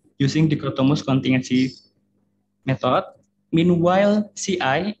Radar, using dichotomous contingency method. Meanwhile,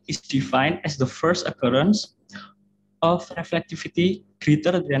 CI is defined as the first occurrence of reflectivity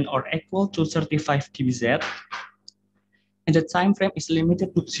greater than or equal to 35 dBz, and the time frame is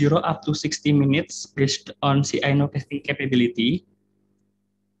limited to 0 up to 60 minutes based on CI notation capability.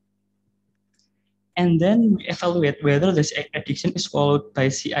 And then we evaluate whether the CI prediction is followed by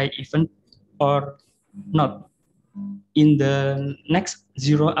CI event or not in the next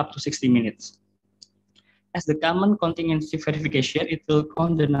 0 up to 60 minutes. As the common contingency verification, it will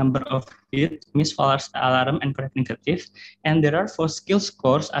count the number of hit, miss, false alarm, and correct negative. And there are 4 skill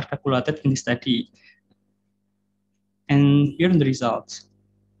scores are calculated in the study. And here are the results.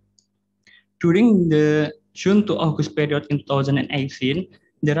 During the June to August period in 2018,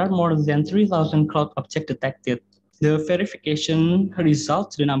 there are more than 3,000 cloud objects detected. The verification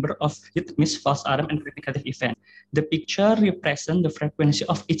results the number of hit, miss, false alarm, and correct negative events. The picture represents the frequency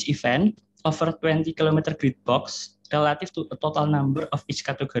of each event over 20 kilometer grid box relative to the total number of each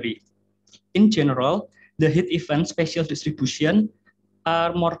category. In general, the hit event spatial distribution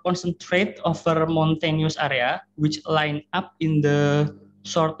are more concentrated over mountainous area, which line up in the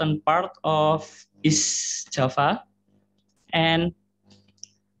southern part of East Java, and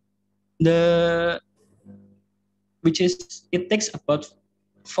it takes about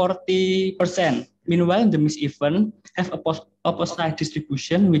 40%. Meanwhile, the miss event have a opposite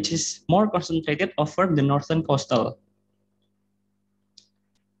distribution, which is more concentrated over the northern coastal.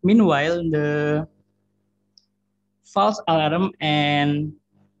 Meanwhile, the false alarm and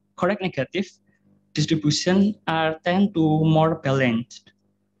correct negative distribution tend to more balanced.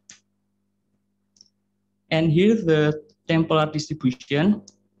 And here's the temporal distribution,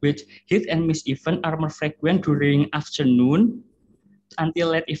 which hit and miss event are more frequent during afternoon until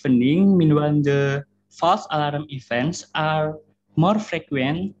late evening. Meanwhile, the false alarm events are more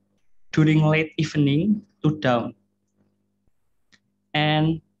frequent during late evening to dawn.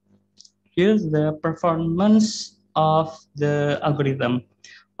 And here's the performance of the algorithm.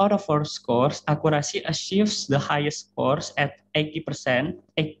 Out of 4 scores, accuracy achieves the highest scores at 80%,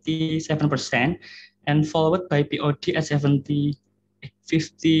 87%, and followed by POD at 57%,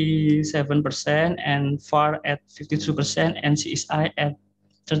 and FAR at 52%, and CSI at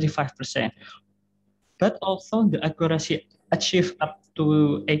 35%. But also the accuracy achieved up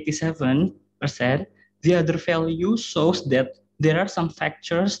to 87%, the other value shows that there are some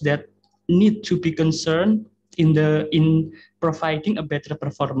factors that need to be concerned in providing a better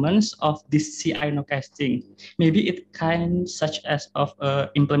performance of this CI nowcasting. Maybe it can such as of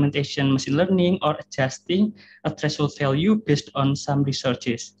implementation machine learning or adjusting a threshold value based on some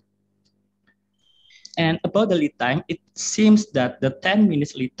researches. And about the lead time, it seems that the 10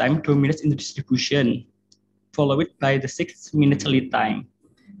 minutes lead time dominates in the distribution, followed by the 6 minutes lead time.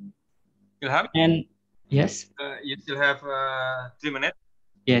 Ilham? And yes? You still have 3 minutes?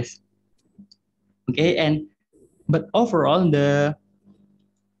 Yes. Okay, but overall the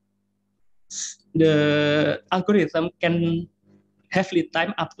algorithm can have lead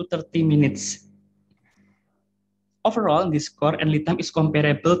time up to 30 minutes. Overall, this score and lead time is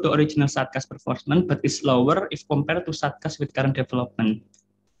comparable to original SATCAS performance, but is lower if compared to SATCAS with current development.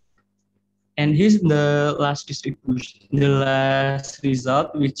 And here's the last distribution, the last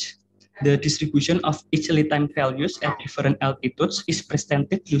result, which the distribution of each lead time values at different altitudes is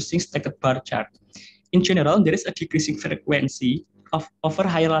presented using stacked bar chart. In general, there is a decreasing frequency of over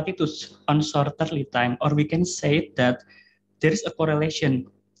higher latitudes on shorter lead time, or we can say that there is a correlation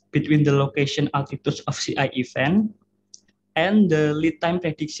between the location altitudes of CI event and the lead time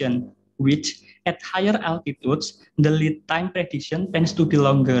prediction, which at higher altitudes, the lead time prediction tends to be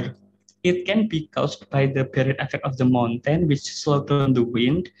longer. It can be caused by the barrier effect of the mountain, which slows down the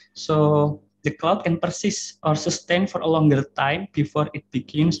wind, so the cloud can persist or sustain for a longer time before it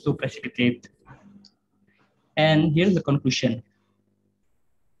begins to precipitate. And here's the conclusion.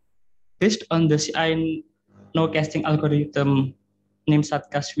 Based on the CI nowcasting algorithm named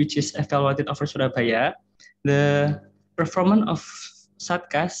SATCAS, which is evaluated over Surabaya, the performance of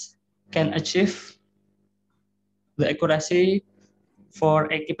SATCAS can achieve the accuracy for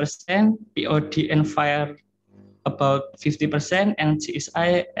 80%, POD and fire about 50%, and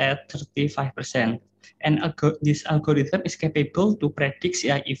CSI at 35%. And this algorithm is capable to predict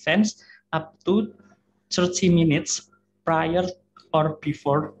CI events up to 30 minutes prior or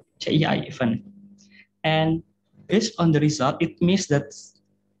before CI event. And based on the result, it means that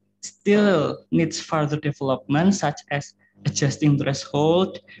still needs further development, such as adjusting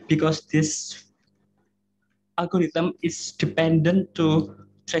threshold, because this algorithm is dependent to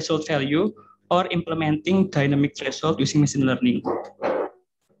threshold value or implementing dynamic threshold using machine learning.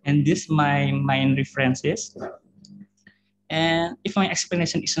 And this my main references. And if my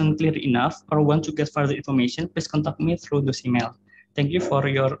explanation isn't clear enough or want to get further information, please contact me through this email. Thank you for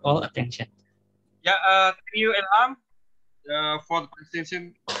your all attention. Yeah, thank you, Ilham, for the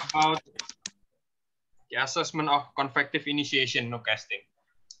presentation about the assessment of convective initiation nowcasting.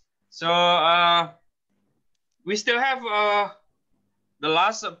 So we still have the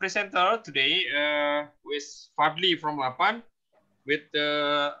last presenter today, who is Fadli from Lapan, with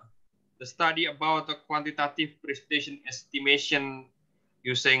the study about the quantitative precipitation estimation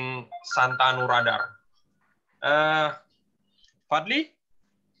using Santanu radar. Fadli,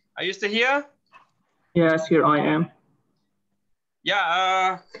 are you still here? Yes, here I am.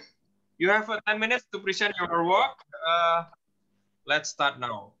 Yeah, you have 10 minutes to present your work. Let's start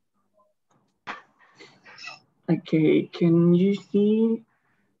now. Okay, can you see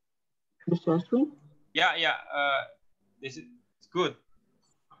the share screen? Yeah, this is good.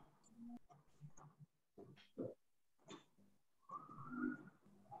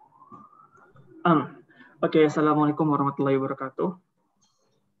 Okay, Assalamualaikum warahmatullahi wabarakatuh.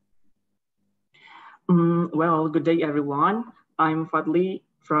 Well, good day, everyone. I'm Fadli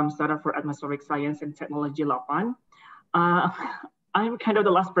from Center for Atmospheric Science and Technology, Lapan. I'm kind of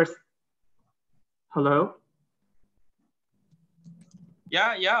the last person. Hello?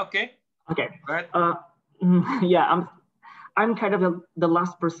 Yeah, okay. Okay. Go ahead. Yeah, I'm kind of the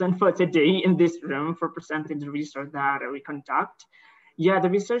last person for today in this room for presenting the research that we conduct. Yeah, the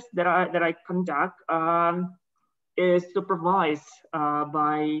research that I conduct is supervised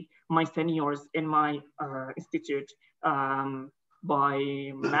by my seniors in my institute,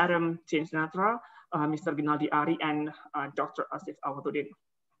 by Madam James Natra, Mr. Ginaldi Ari, and Dr. Asif Awadudin.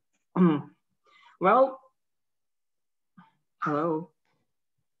 Well, hello.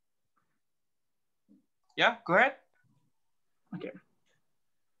 Yeah, go ahead. Okay.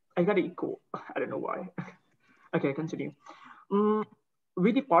 I got it equal. I don't know why. Okay, continue.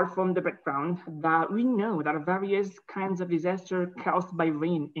 We depart from the background that we know that various kinds of disaster caused by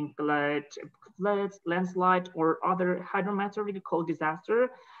rain include floods, landslide, or other hydrometeorological disaster,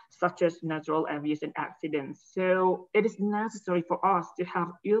 such as natural aviation accidents. So it is necessary for us to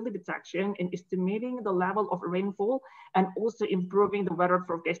have early detection in estimating the level of rainfall and also improving the weather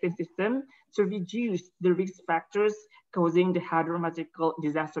forecasting system to reduce the risk factors causing the hydrometeorological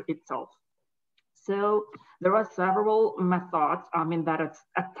disaster itself. So there are several methods, that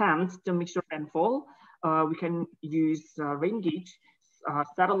attempt to measure rainfall. we can use rain gauge,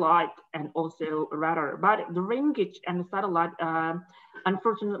 satellite, and also radar. But the rain gauge and the satellite,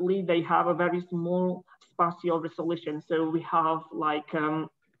 unfortunately, they have a very small spatial resolution. So we have like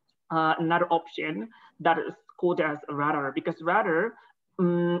another option that is called as radar, because radar,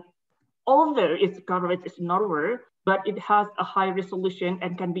 although its coverage is narrower, but it has a high resolution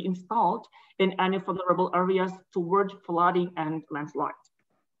and can be installed in any vulnerable areas towards flooding and landslide.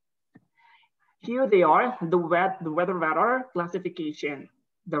 Here they are, the weather radar classification.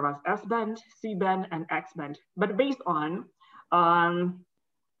 There are S-band, C-band, and X-band. But based on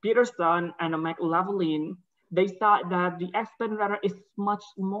Peterson and McLaughlin, they thought that the X-band radar is much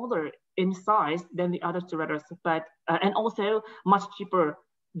smaller in size than the other two radars, but and also much cheaper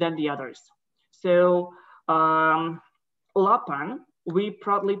than the others. So Lapan, we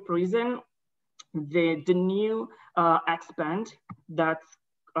proudly present the new X-band that's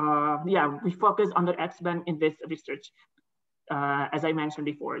we focus on the X-band in this research, as I mentioned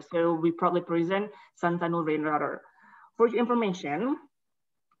before. So we proudly present Santano rain radar. For your information,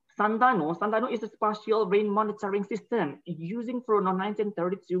 Santano is a spatial rain monitoring system using from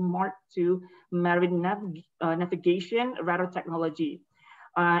 1932 Mark II marine navigation radar technology.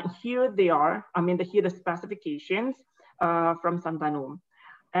 Here they are, here the specifications from Santano.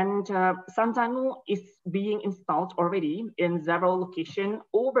 And Santano is being installed already in several locations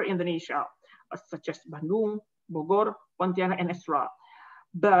over Indonesia, such as Bandung, Bogor, Pontianak, and Esra.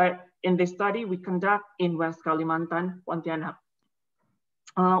 But in this study, we conduct in West Kalimantan, Pontianak.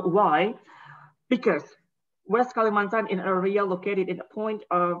 Why? Because West Kalimantan is an area located in a point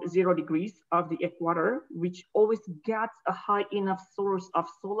of 0 degrees of the equator, which always gets a high enough source of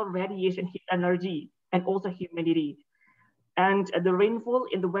solar radiation heat energy and also humidity. And the rainfall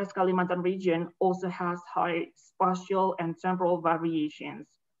in the West Kalimantan region also has high spatial and temporal variations.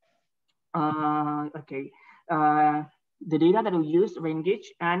 The data that we use, rain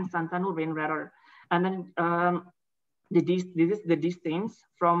gauge and Santano rain radar. And then this is the distance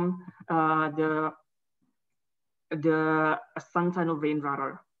from the Santano rain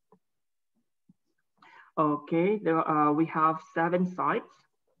radar. Okay, there we have 7 sites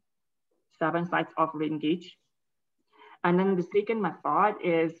of rain gauge. And then the second method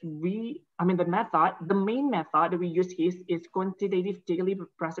is the main method that we use here is quantitative daily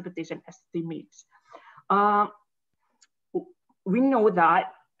precipitation estimates. We know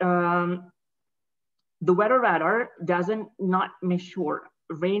that the weather radar doesn't not measure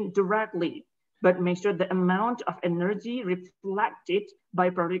rain directly, but measure the amount of energy reflected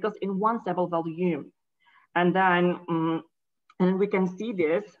by particles in one sample volume. And then and we can see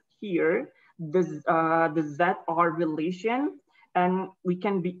this here, the ZR relation, and we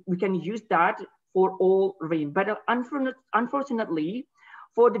can use that for all rain. But unfortunately,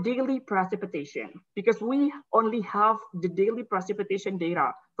 for the daily precipitation, because we only have the daily precipitation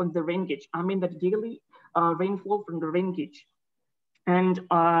data from the rain gauge, the daily rainfall from the rain gauge, and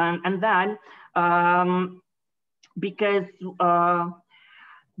then because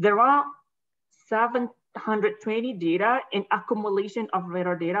there are 720 data in accumulation of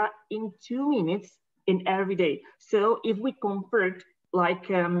radar data in 2 minutes in every day. So if we convert like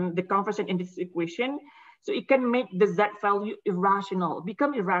the conversion in this equation, so it can make the Z value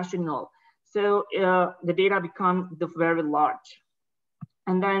become irrational. So the data become very large.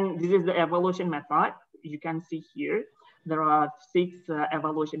 And then this is the evaluation method. You can see here, there are 6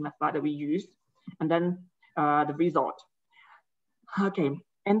 evaluation methods that we use, and then the result. Okay,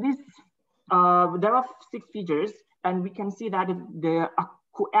 and this, there are 6 features, and we can see that the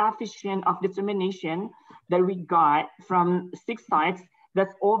coefficient of determination that we got from 6 sites,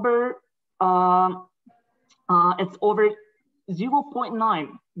 that's over, it's over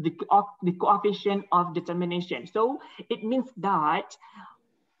 0.9, the coefficient of determination. So it means that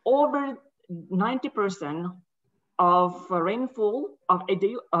over 90% of rainfall of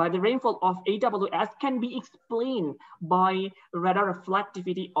the rainfall of AWS can be explained by radar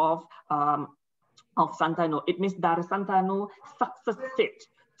reflectivity of Santano. It means that Santano succeeded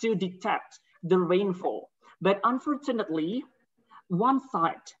to detect the rainfall, but unfortunately, one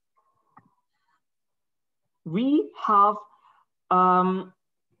site we have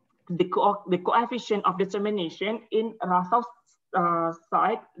the coefficient of determination in Rasau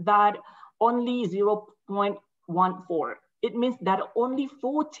site that only 0.14. It means that only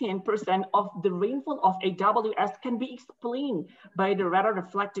 14% of the rainfall of AWS can be explained by the radar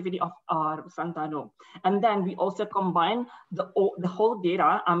reflectivity of Santano. And then we also combine the whole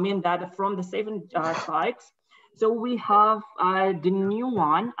data, that from the 7 sites. So we have the new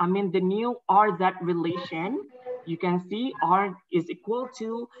one, the new RZ relation. You can see R is equal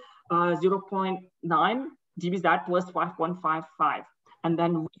to 0.9 dBz plus 5.55. And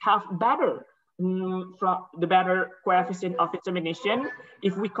then we have better from the better coefficient of determination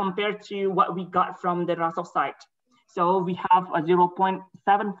if we compare to what we got from the Russell site. So we have a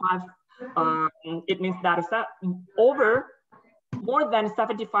 0.75. It means that is over more than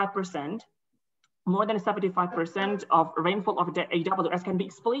 75%. More than 75% of rainfall of the AWS can be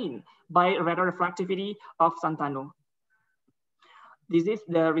explained by radar reflectivity of Santano. This is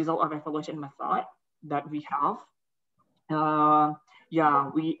the result of evaluation method that we have. Yeah,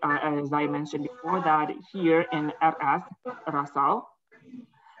 we as I mentioned before, that here in RS Rasal,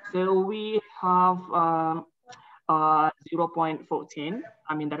 so we have 0.14.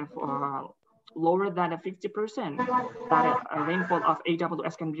 I mean that lower than 50%. That a rainfall of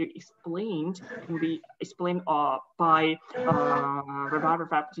AWS can be explained by radar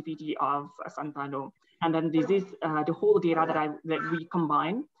reflectivity of Santano. And then this is the whole data that we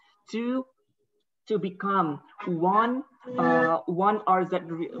combine to become one RZ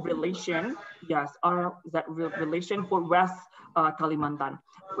relation. Yes, RZ relation for West Kalimantan.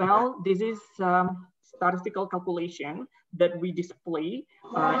 Well, this is statistical calculation that we display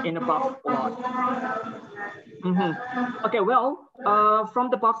in a box plot. Okay, well, from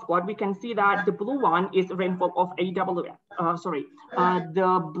the box plot, we can see that the blue one is rainfall of AWS.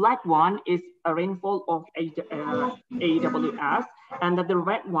 The black one is a rainfall of AWS, and the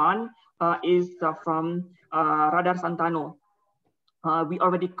red one is from Radar Santano. We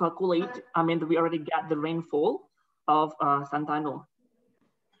already calculate, we already get the rainfall of Santano.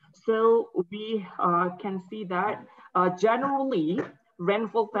 So we can see that generally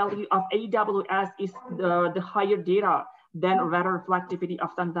rainfall value of AWS is the higher data than radar reflectivity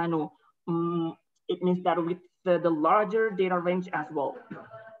of Santano. It means that with the larger data range as well.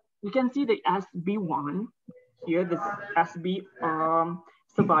 We can see the SB1 here, this SB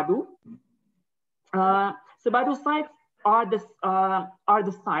Sebadu. Sebadu sites are the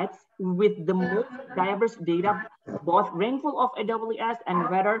sites with the most diverse data, both rainfall of AWS and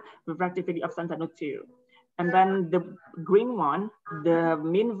radar reflectivity of Santano 2. And then the green one, the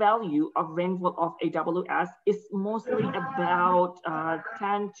mean value of rainfall of AWS is mostly about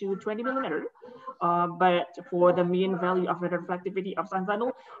 10 to 20 millimeter. But for the mean value of radar reflectivity of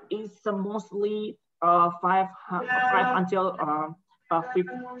Santano is mostly 5 until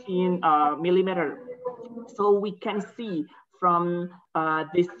 15 millimeter. So we can see from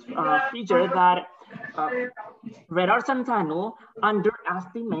this figure that radar Santano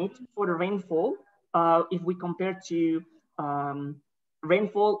underestimate for the rainfall if we compare to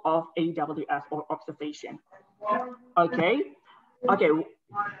rainfall of AWS or observation. Okay.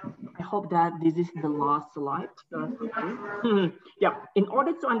 I hope that this is the last slide. Yeah. In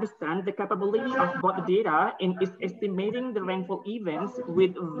order to understand the capability of both data in estimating the rainfall events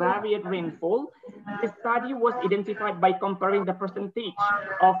with varied rainfall, the study was identified by comparing the percentage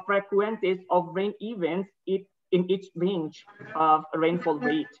of frequencies of rain events in each range of rainfall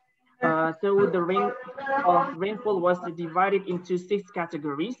rate. So the rainfall was divided into 6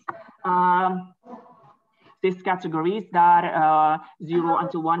 categories. These categories that 0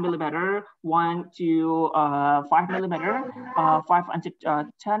 until 1 millimeter, 1 to 5 millimeter, 5 until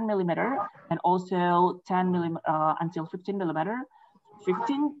 10 millimeter, and also 10 millimeter until 15 millimeter,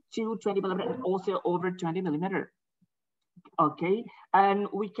 15 to 20 millimeter, and also over 20 millimeter. Okay, and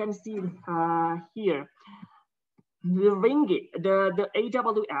we can see here the rain gauge, the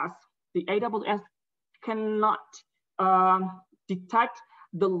AWS cannot detect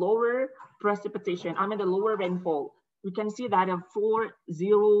the lower precipitation, the lower rainfall. We can see that for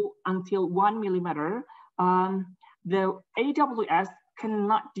 0 until 1 millimeter, the AWS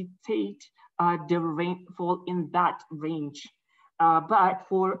cannot detect the rainfall in that range. But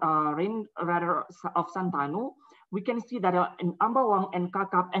for rain radar of Santano, we can see that in Ambawang and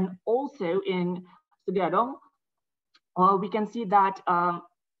Kakap and also in Sudiadong, we can see that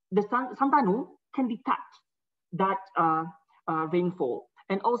the Santano can detect that rainfall.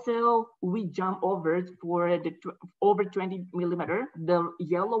 And also we jump over for the over 20 millimeter, the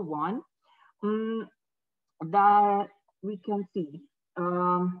yellow one, that we can see.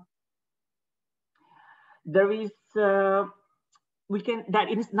 There is, that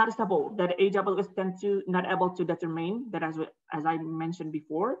it is noticeable that AWS tend to not able to determine that as I mentioned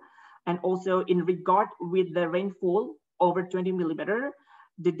before. And also in regard with the rainfall over 20 millimeter,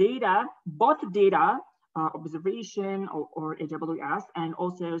 the data, both data, observation or AWS and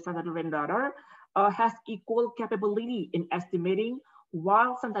also Santano rain radar has equal capability in estimating,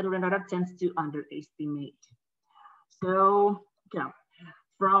 while Santano rain radar tends to underestimate. So yeah,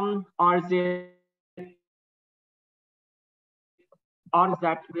 from RZ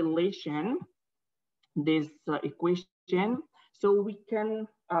RZ relation, this equation, so we can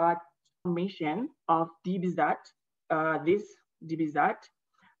transformation of dBz, this dBz,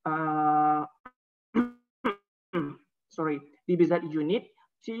 sorry, dBz unit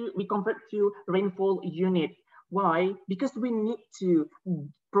we convert to rainfall unit. Why? Because we need to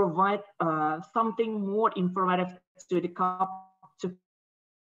provide something more informative to the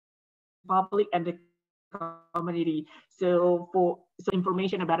public and the community. So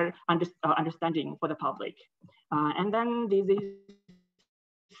information, a better understanding for the public. And then this is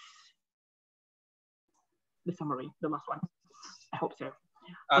the summary, the last one. I hope so.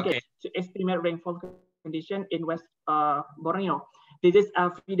 Okay, to estimate rainfall condition in West Borneo. This is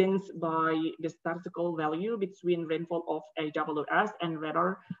evidenced by the statistical value between rainfall of AWS and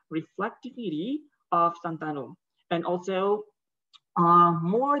radar reflectivity of Santanu. And also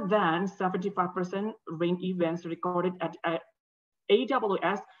more than 75% rain events recorded at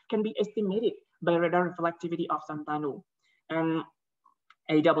AWS can be estimated by radar reflectivity of Santanu. And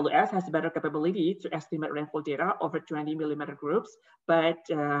AWS has better capability to estimate rainfall data over 20 millimeter groups, but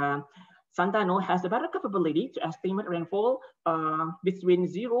Santanu has a better capability to estimate rainfall between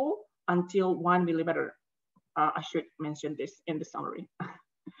 0 until 1 millimeter. I should mention this in the summary.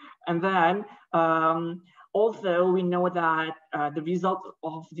 And then also we know that the results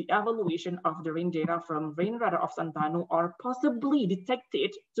of the evaluation of the rain data from rain radar of Santanu are possibly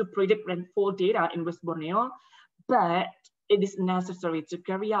detected to predict rainfall data in West Borneo, but it is necessary to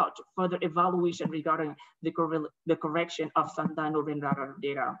carry out further evaluation regarding the correction of Santanu rain radar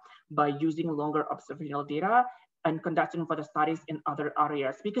data by using longer observational data and conducting further studies in other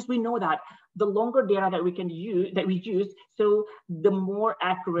areas, because we know that the longer data that we can use, so the more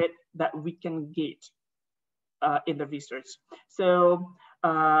accurate that we can get in the research. So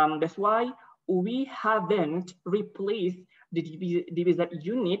that's why we haven't replaced the dBz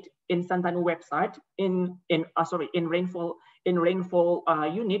unit in Santanu website in rainfall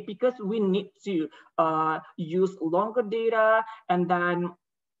unit, because we need to use longer data, and then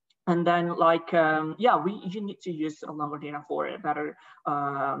you need to use a longer data for a better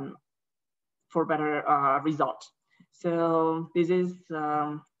result. So this is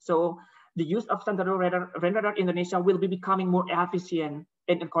so the use of Santanu rain radar Indonesia will be becoming more efficient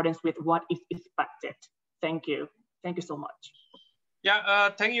in accordance with what is expected. Thank you. Thank you so much. Yeah,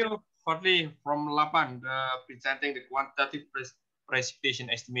 thank you, Fadli from Lapan, presenting the quantitative precipitation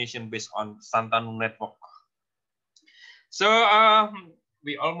estimation based on Santanu network. So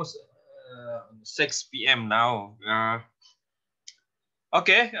we almost 6 p.m. now.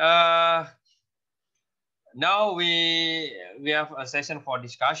 Okay. Now we have a session for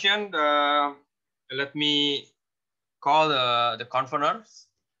discussion. Let me call the conveners.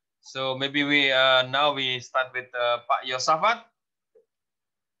 So maybe we now we start with Pak Yosafat.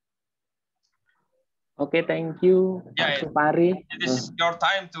 Okay, thank you, Pak Supari. It is your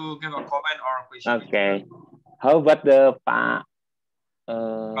time to give a comment or a question. Okay. How about the Pak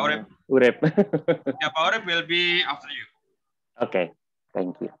Urep? Yeah, Pak Urep will be after you. Okay,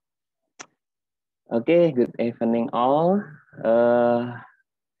 thank you. Okay, good evening all.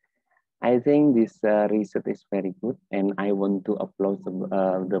 I think this research is very good, and I want to applaud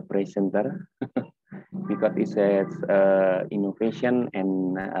the presenter because it says innovation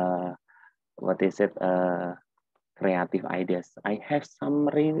and creative ideas. I have some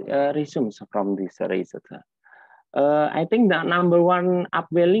resumes from this research. I think the number one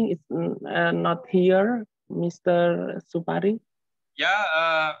upwelling is not here, Mr. Supari.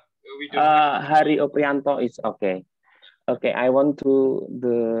 Yeah, we don't have Hari Oprianto is okay. Okay, I want to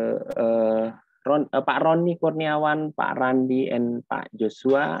Pak Roni Kurniawan, Pak Randi, and Pak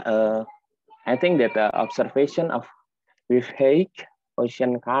Joshua. I think that the observation of with height,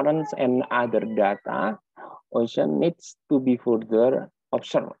 ocean currents, and other data, ocean needs to be further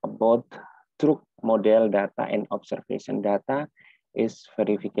observed about truth model data and observation data is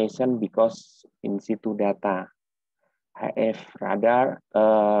verification because in situ data, HF radar,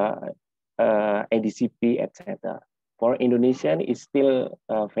 ADCP, etc. For Indonesian is still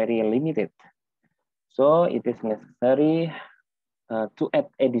very limited. So it is necessary to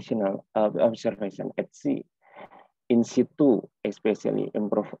add additional observation at sea, in situ, especially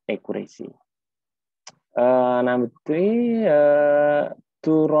improve accuracy. Number 3,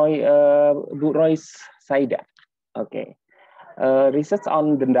 to Bu Royce Saida. Okay. Research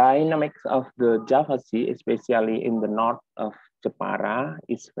on the dynamics of the Java Sea, especially in the north of Jepara,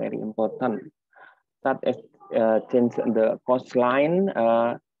 is very important. Such as change the coastline.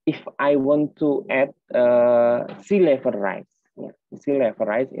 If I want to add sea level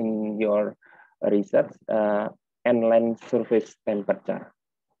rise in your research, and land surface temperature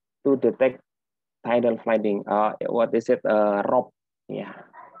to detect tidal flooding. What is it? ROP. Yeah.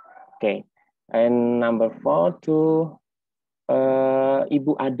 Okay. And number 4 to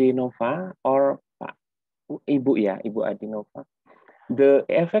Ibu Adenova or Ibu Adenova. The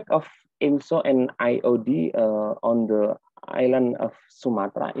effect of IMSO and IOD on the island of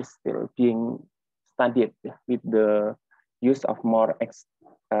Sumatra is still being studied with the use of more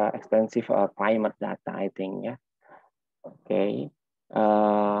expensive climate data, I think. Yeah. Okay.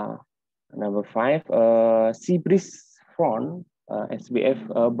 Number 5, sea breeze front,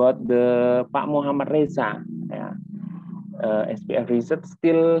 SBF, about the Pak Muhammad Reza. Yeah. SBF research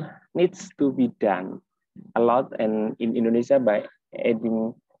still needs to be done a lot, and in Indonesia by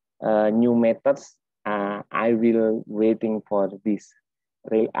adding new methods. I will waiting for this.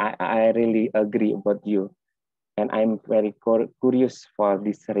 I really agree about you, and I'm very curious for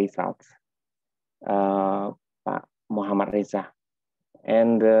these results. Pak Muhammad Reza.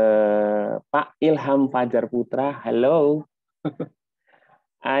 And Pak Ilham Fajar Putra, hello.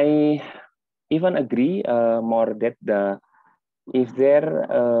 I even agree more that if there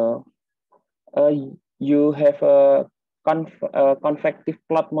you have a convective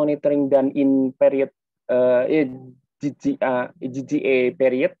plot monitoring done in period GGA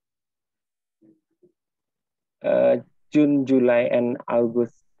period, June, July, and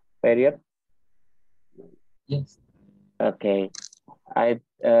August period. Yes. Okay.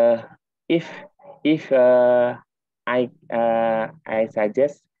 If I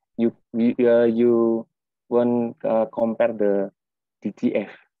suggest you won't compare the DGF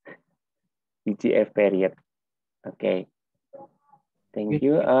period. Okay. Thank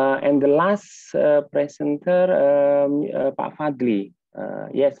you. And the last presenter, Pak Fadli.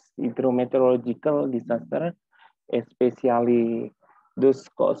 Yes, hydrometeorological disaster, especially those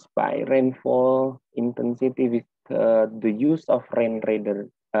caused by rainfall intensity with the use of rain radar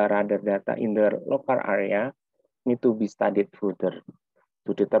data in the local area need to be studied further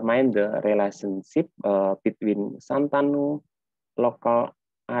to determine the relationship between Santanu, local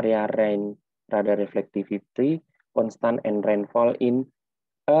area rain radar reflectivity, constant and rainfall in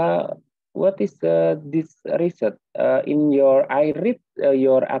what is this research? I read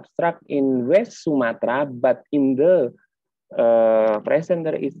your abstract in West Sumatra, but in the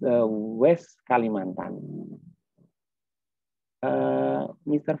presenter is West Kalimantan.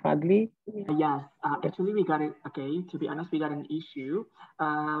 Mr. Fadli? Yes, actually we got it. Okay, to be honest, we got an issue.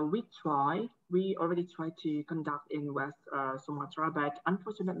 We already tried to conduct in West Sumatra, but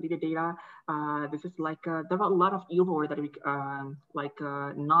unfortunately the data, this is like, there are a lot of error that we,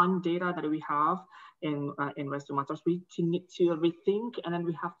 non-data that we have in West Sumatra. So we need to rethink, and then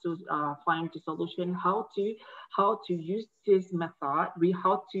we have to find the solution, how to use this method.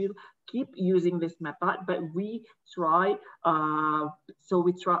 How to keep using this method, but we try, so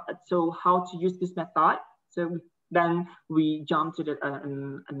how to use this method. So then we jump to the,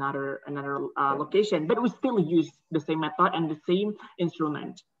 another location, but we still use the same method and the same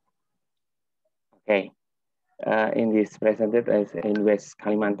instrument. Okay, in this presented as in West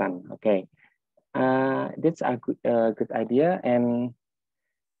Kalimantan. Okay, that's a good idea, and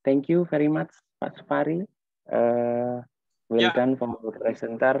thank you very much, Pak Supari. Well done for the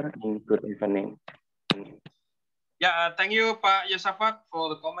presenter, and good evening. Yeah, thank you, Pak Yosafat, for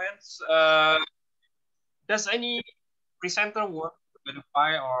the comments. Does any presenter want to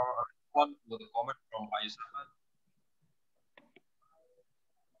verify or respond to the comment from Pak Yosafat?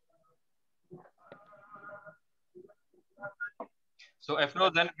 So if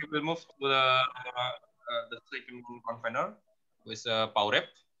not, then we will move to the second convener with Paurep.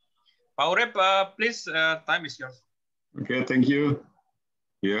 Paurep, please, time is yours. Okay, thank you.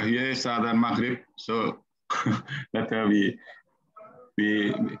 Yeah, here is Adhan Maghrib, so that we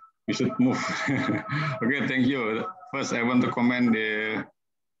should move. Okay, thank you. First, I want to commend the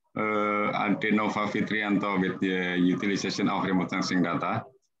Adenova Fitrianto with the utilization of remote sensing data.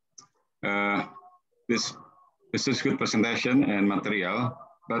 This is good presentation and material,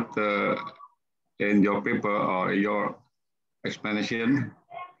 but in your paper or your explanation,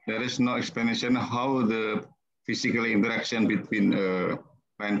 there is no explanation how the physical interaction between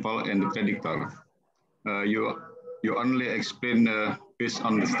rainfall and the predictor. You only explain based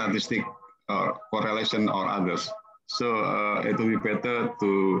on the statistic or correlation or others. So it will be better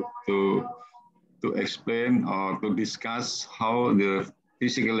to explain or to discuss how the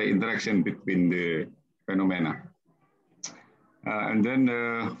physical interaction between the phenomena. And then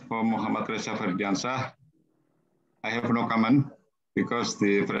for Muhammad Reza Ferdiansah, I have no comment because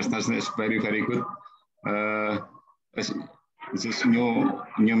the presentation is very, very good. This is new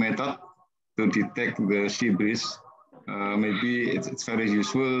method, to detect the sea breeze. Maybe it's very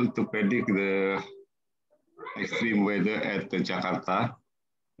useful to predict the extreme weather at Jakarta.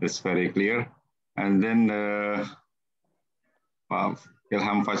 It's very clear. And then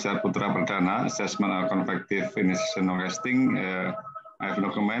Ilham Fajar Putra Perdana, assessment of convective initiation resting. I have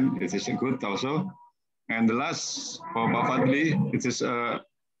no comment. It is good also. And the last for Pak Fadli, it is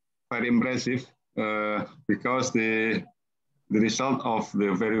very impressive because the result of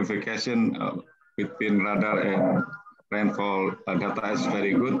the verification between radar and rainfall data is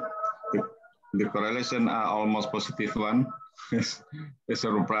very good. The correlation are almost positive one. It's a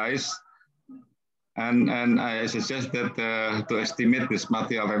surprise. And I suggest that to estimate this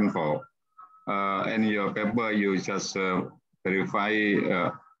material rainfall, in your paper, you just verify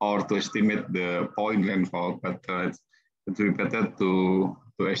or to estimate the point rainfall, but it would be better to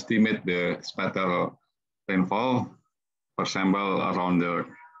estimate the spatial rainfall, for example, around the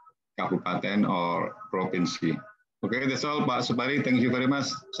kabupaten or provinsi. Okay, that's all, Pak Supari. Thank you very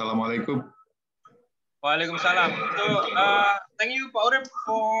much. Assalamualaikum. Waalaikumsalam. So, thank you, Pak Urip,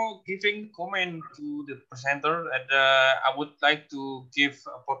 for giving comment to the presenter. And I would like to give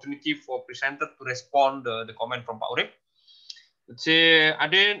opportunity for presenter to respond the comment from Pak Urip. Let's say,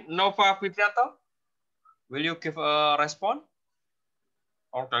 Ade Nova Fitrianto, will you give a response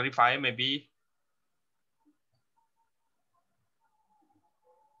or clarify maybe?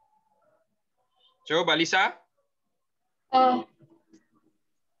 Coba, Lisa.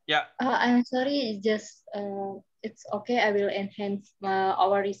 Yeah. I'm sorry. It's okay. I will enhance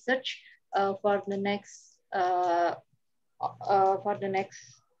our research for the next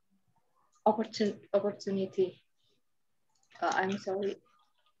opportunity. I'm sorry.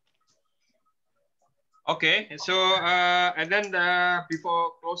 Okay. So and then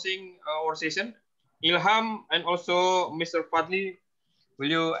before closing our session, Ilham and also Mr. Fadli,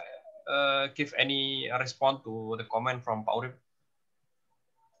 will you give any response to the comment from Pak Urip?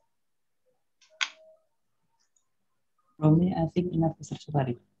 From me, I think enough, Mr.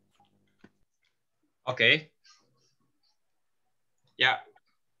 Supari. Okay. Yeah.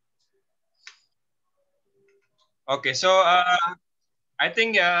 Okay. So I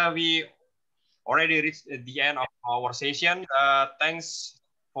think we already reached the end of our session. Thanks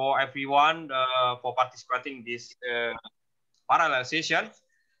for everyone for participating in this parallel session.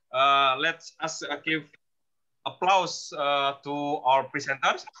 Let's us give applause to our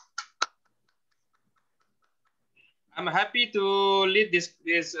presenters. I'm happy to lead this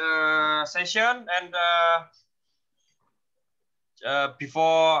session, and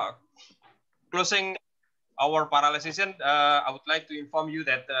before closing our parallel session, I would like to inform you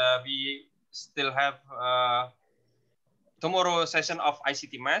that we still have tomorrow session of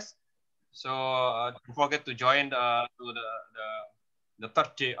ICTMAS. So don't forget to join the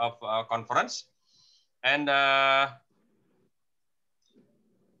third day of conference. And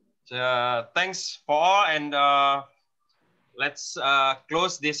thanks for all, and let's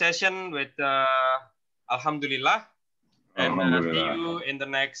close this session with Alhamdulillah, and see you in the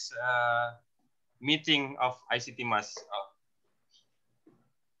next meeting of ICTMAS.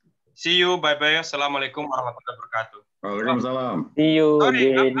 See you. Bye-bye. Assalamualaikum warahmatullahi wabarakatuh. Waalaikumsalam. See you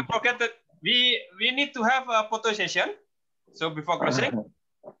Sorry, again. I forget that we need to have a photo session. So before closing,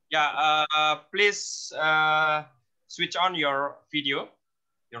 yeah, please switch on your video,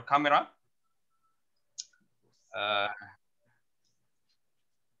 your camera.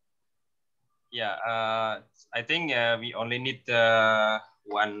 Yeah, I think we only need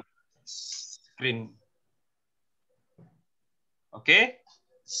one screen. Okay,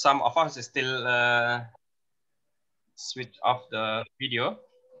 some of us still switch off the video.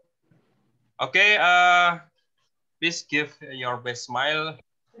 Okay, please give your best smile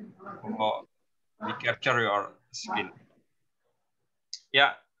or we capture your screen.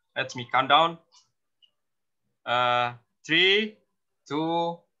 Yeah, let me count down. 3,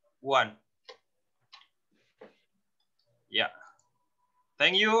 2, 1. Yeah.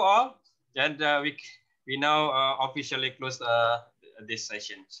 Thank you all. And we now officially close this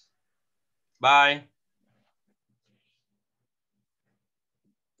session. Bye.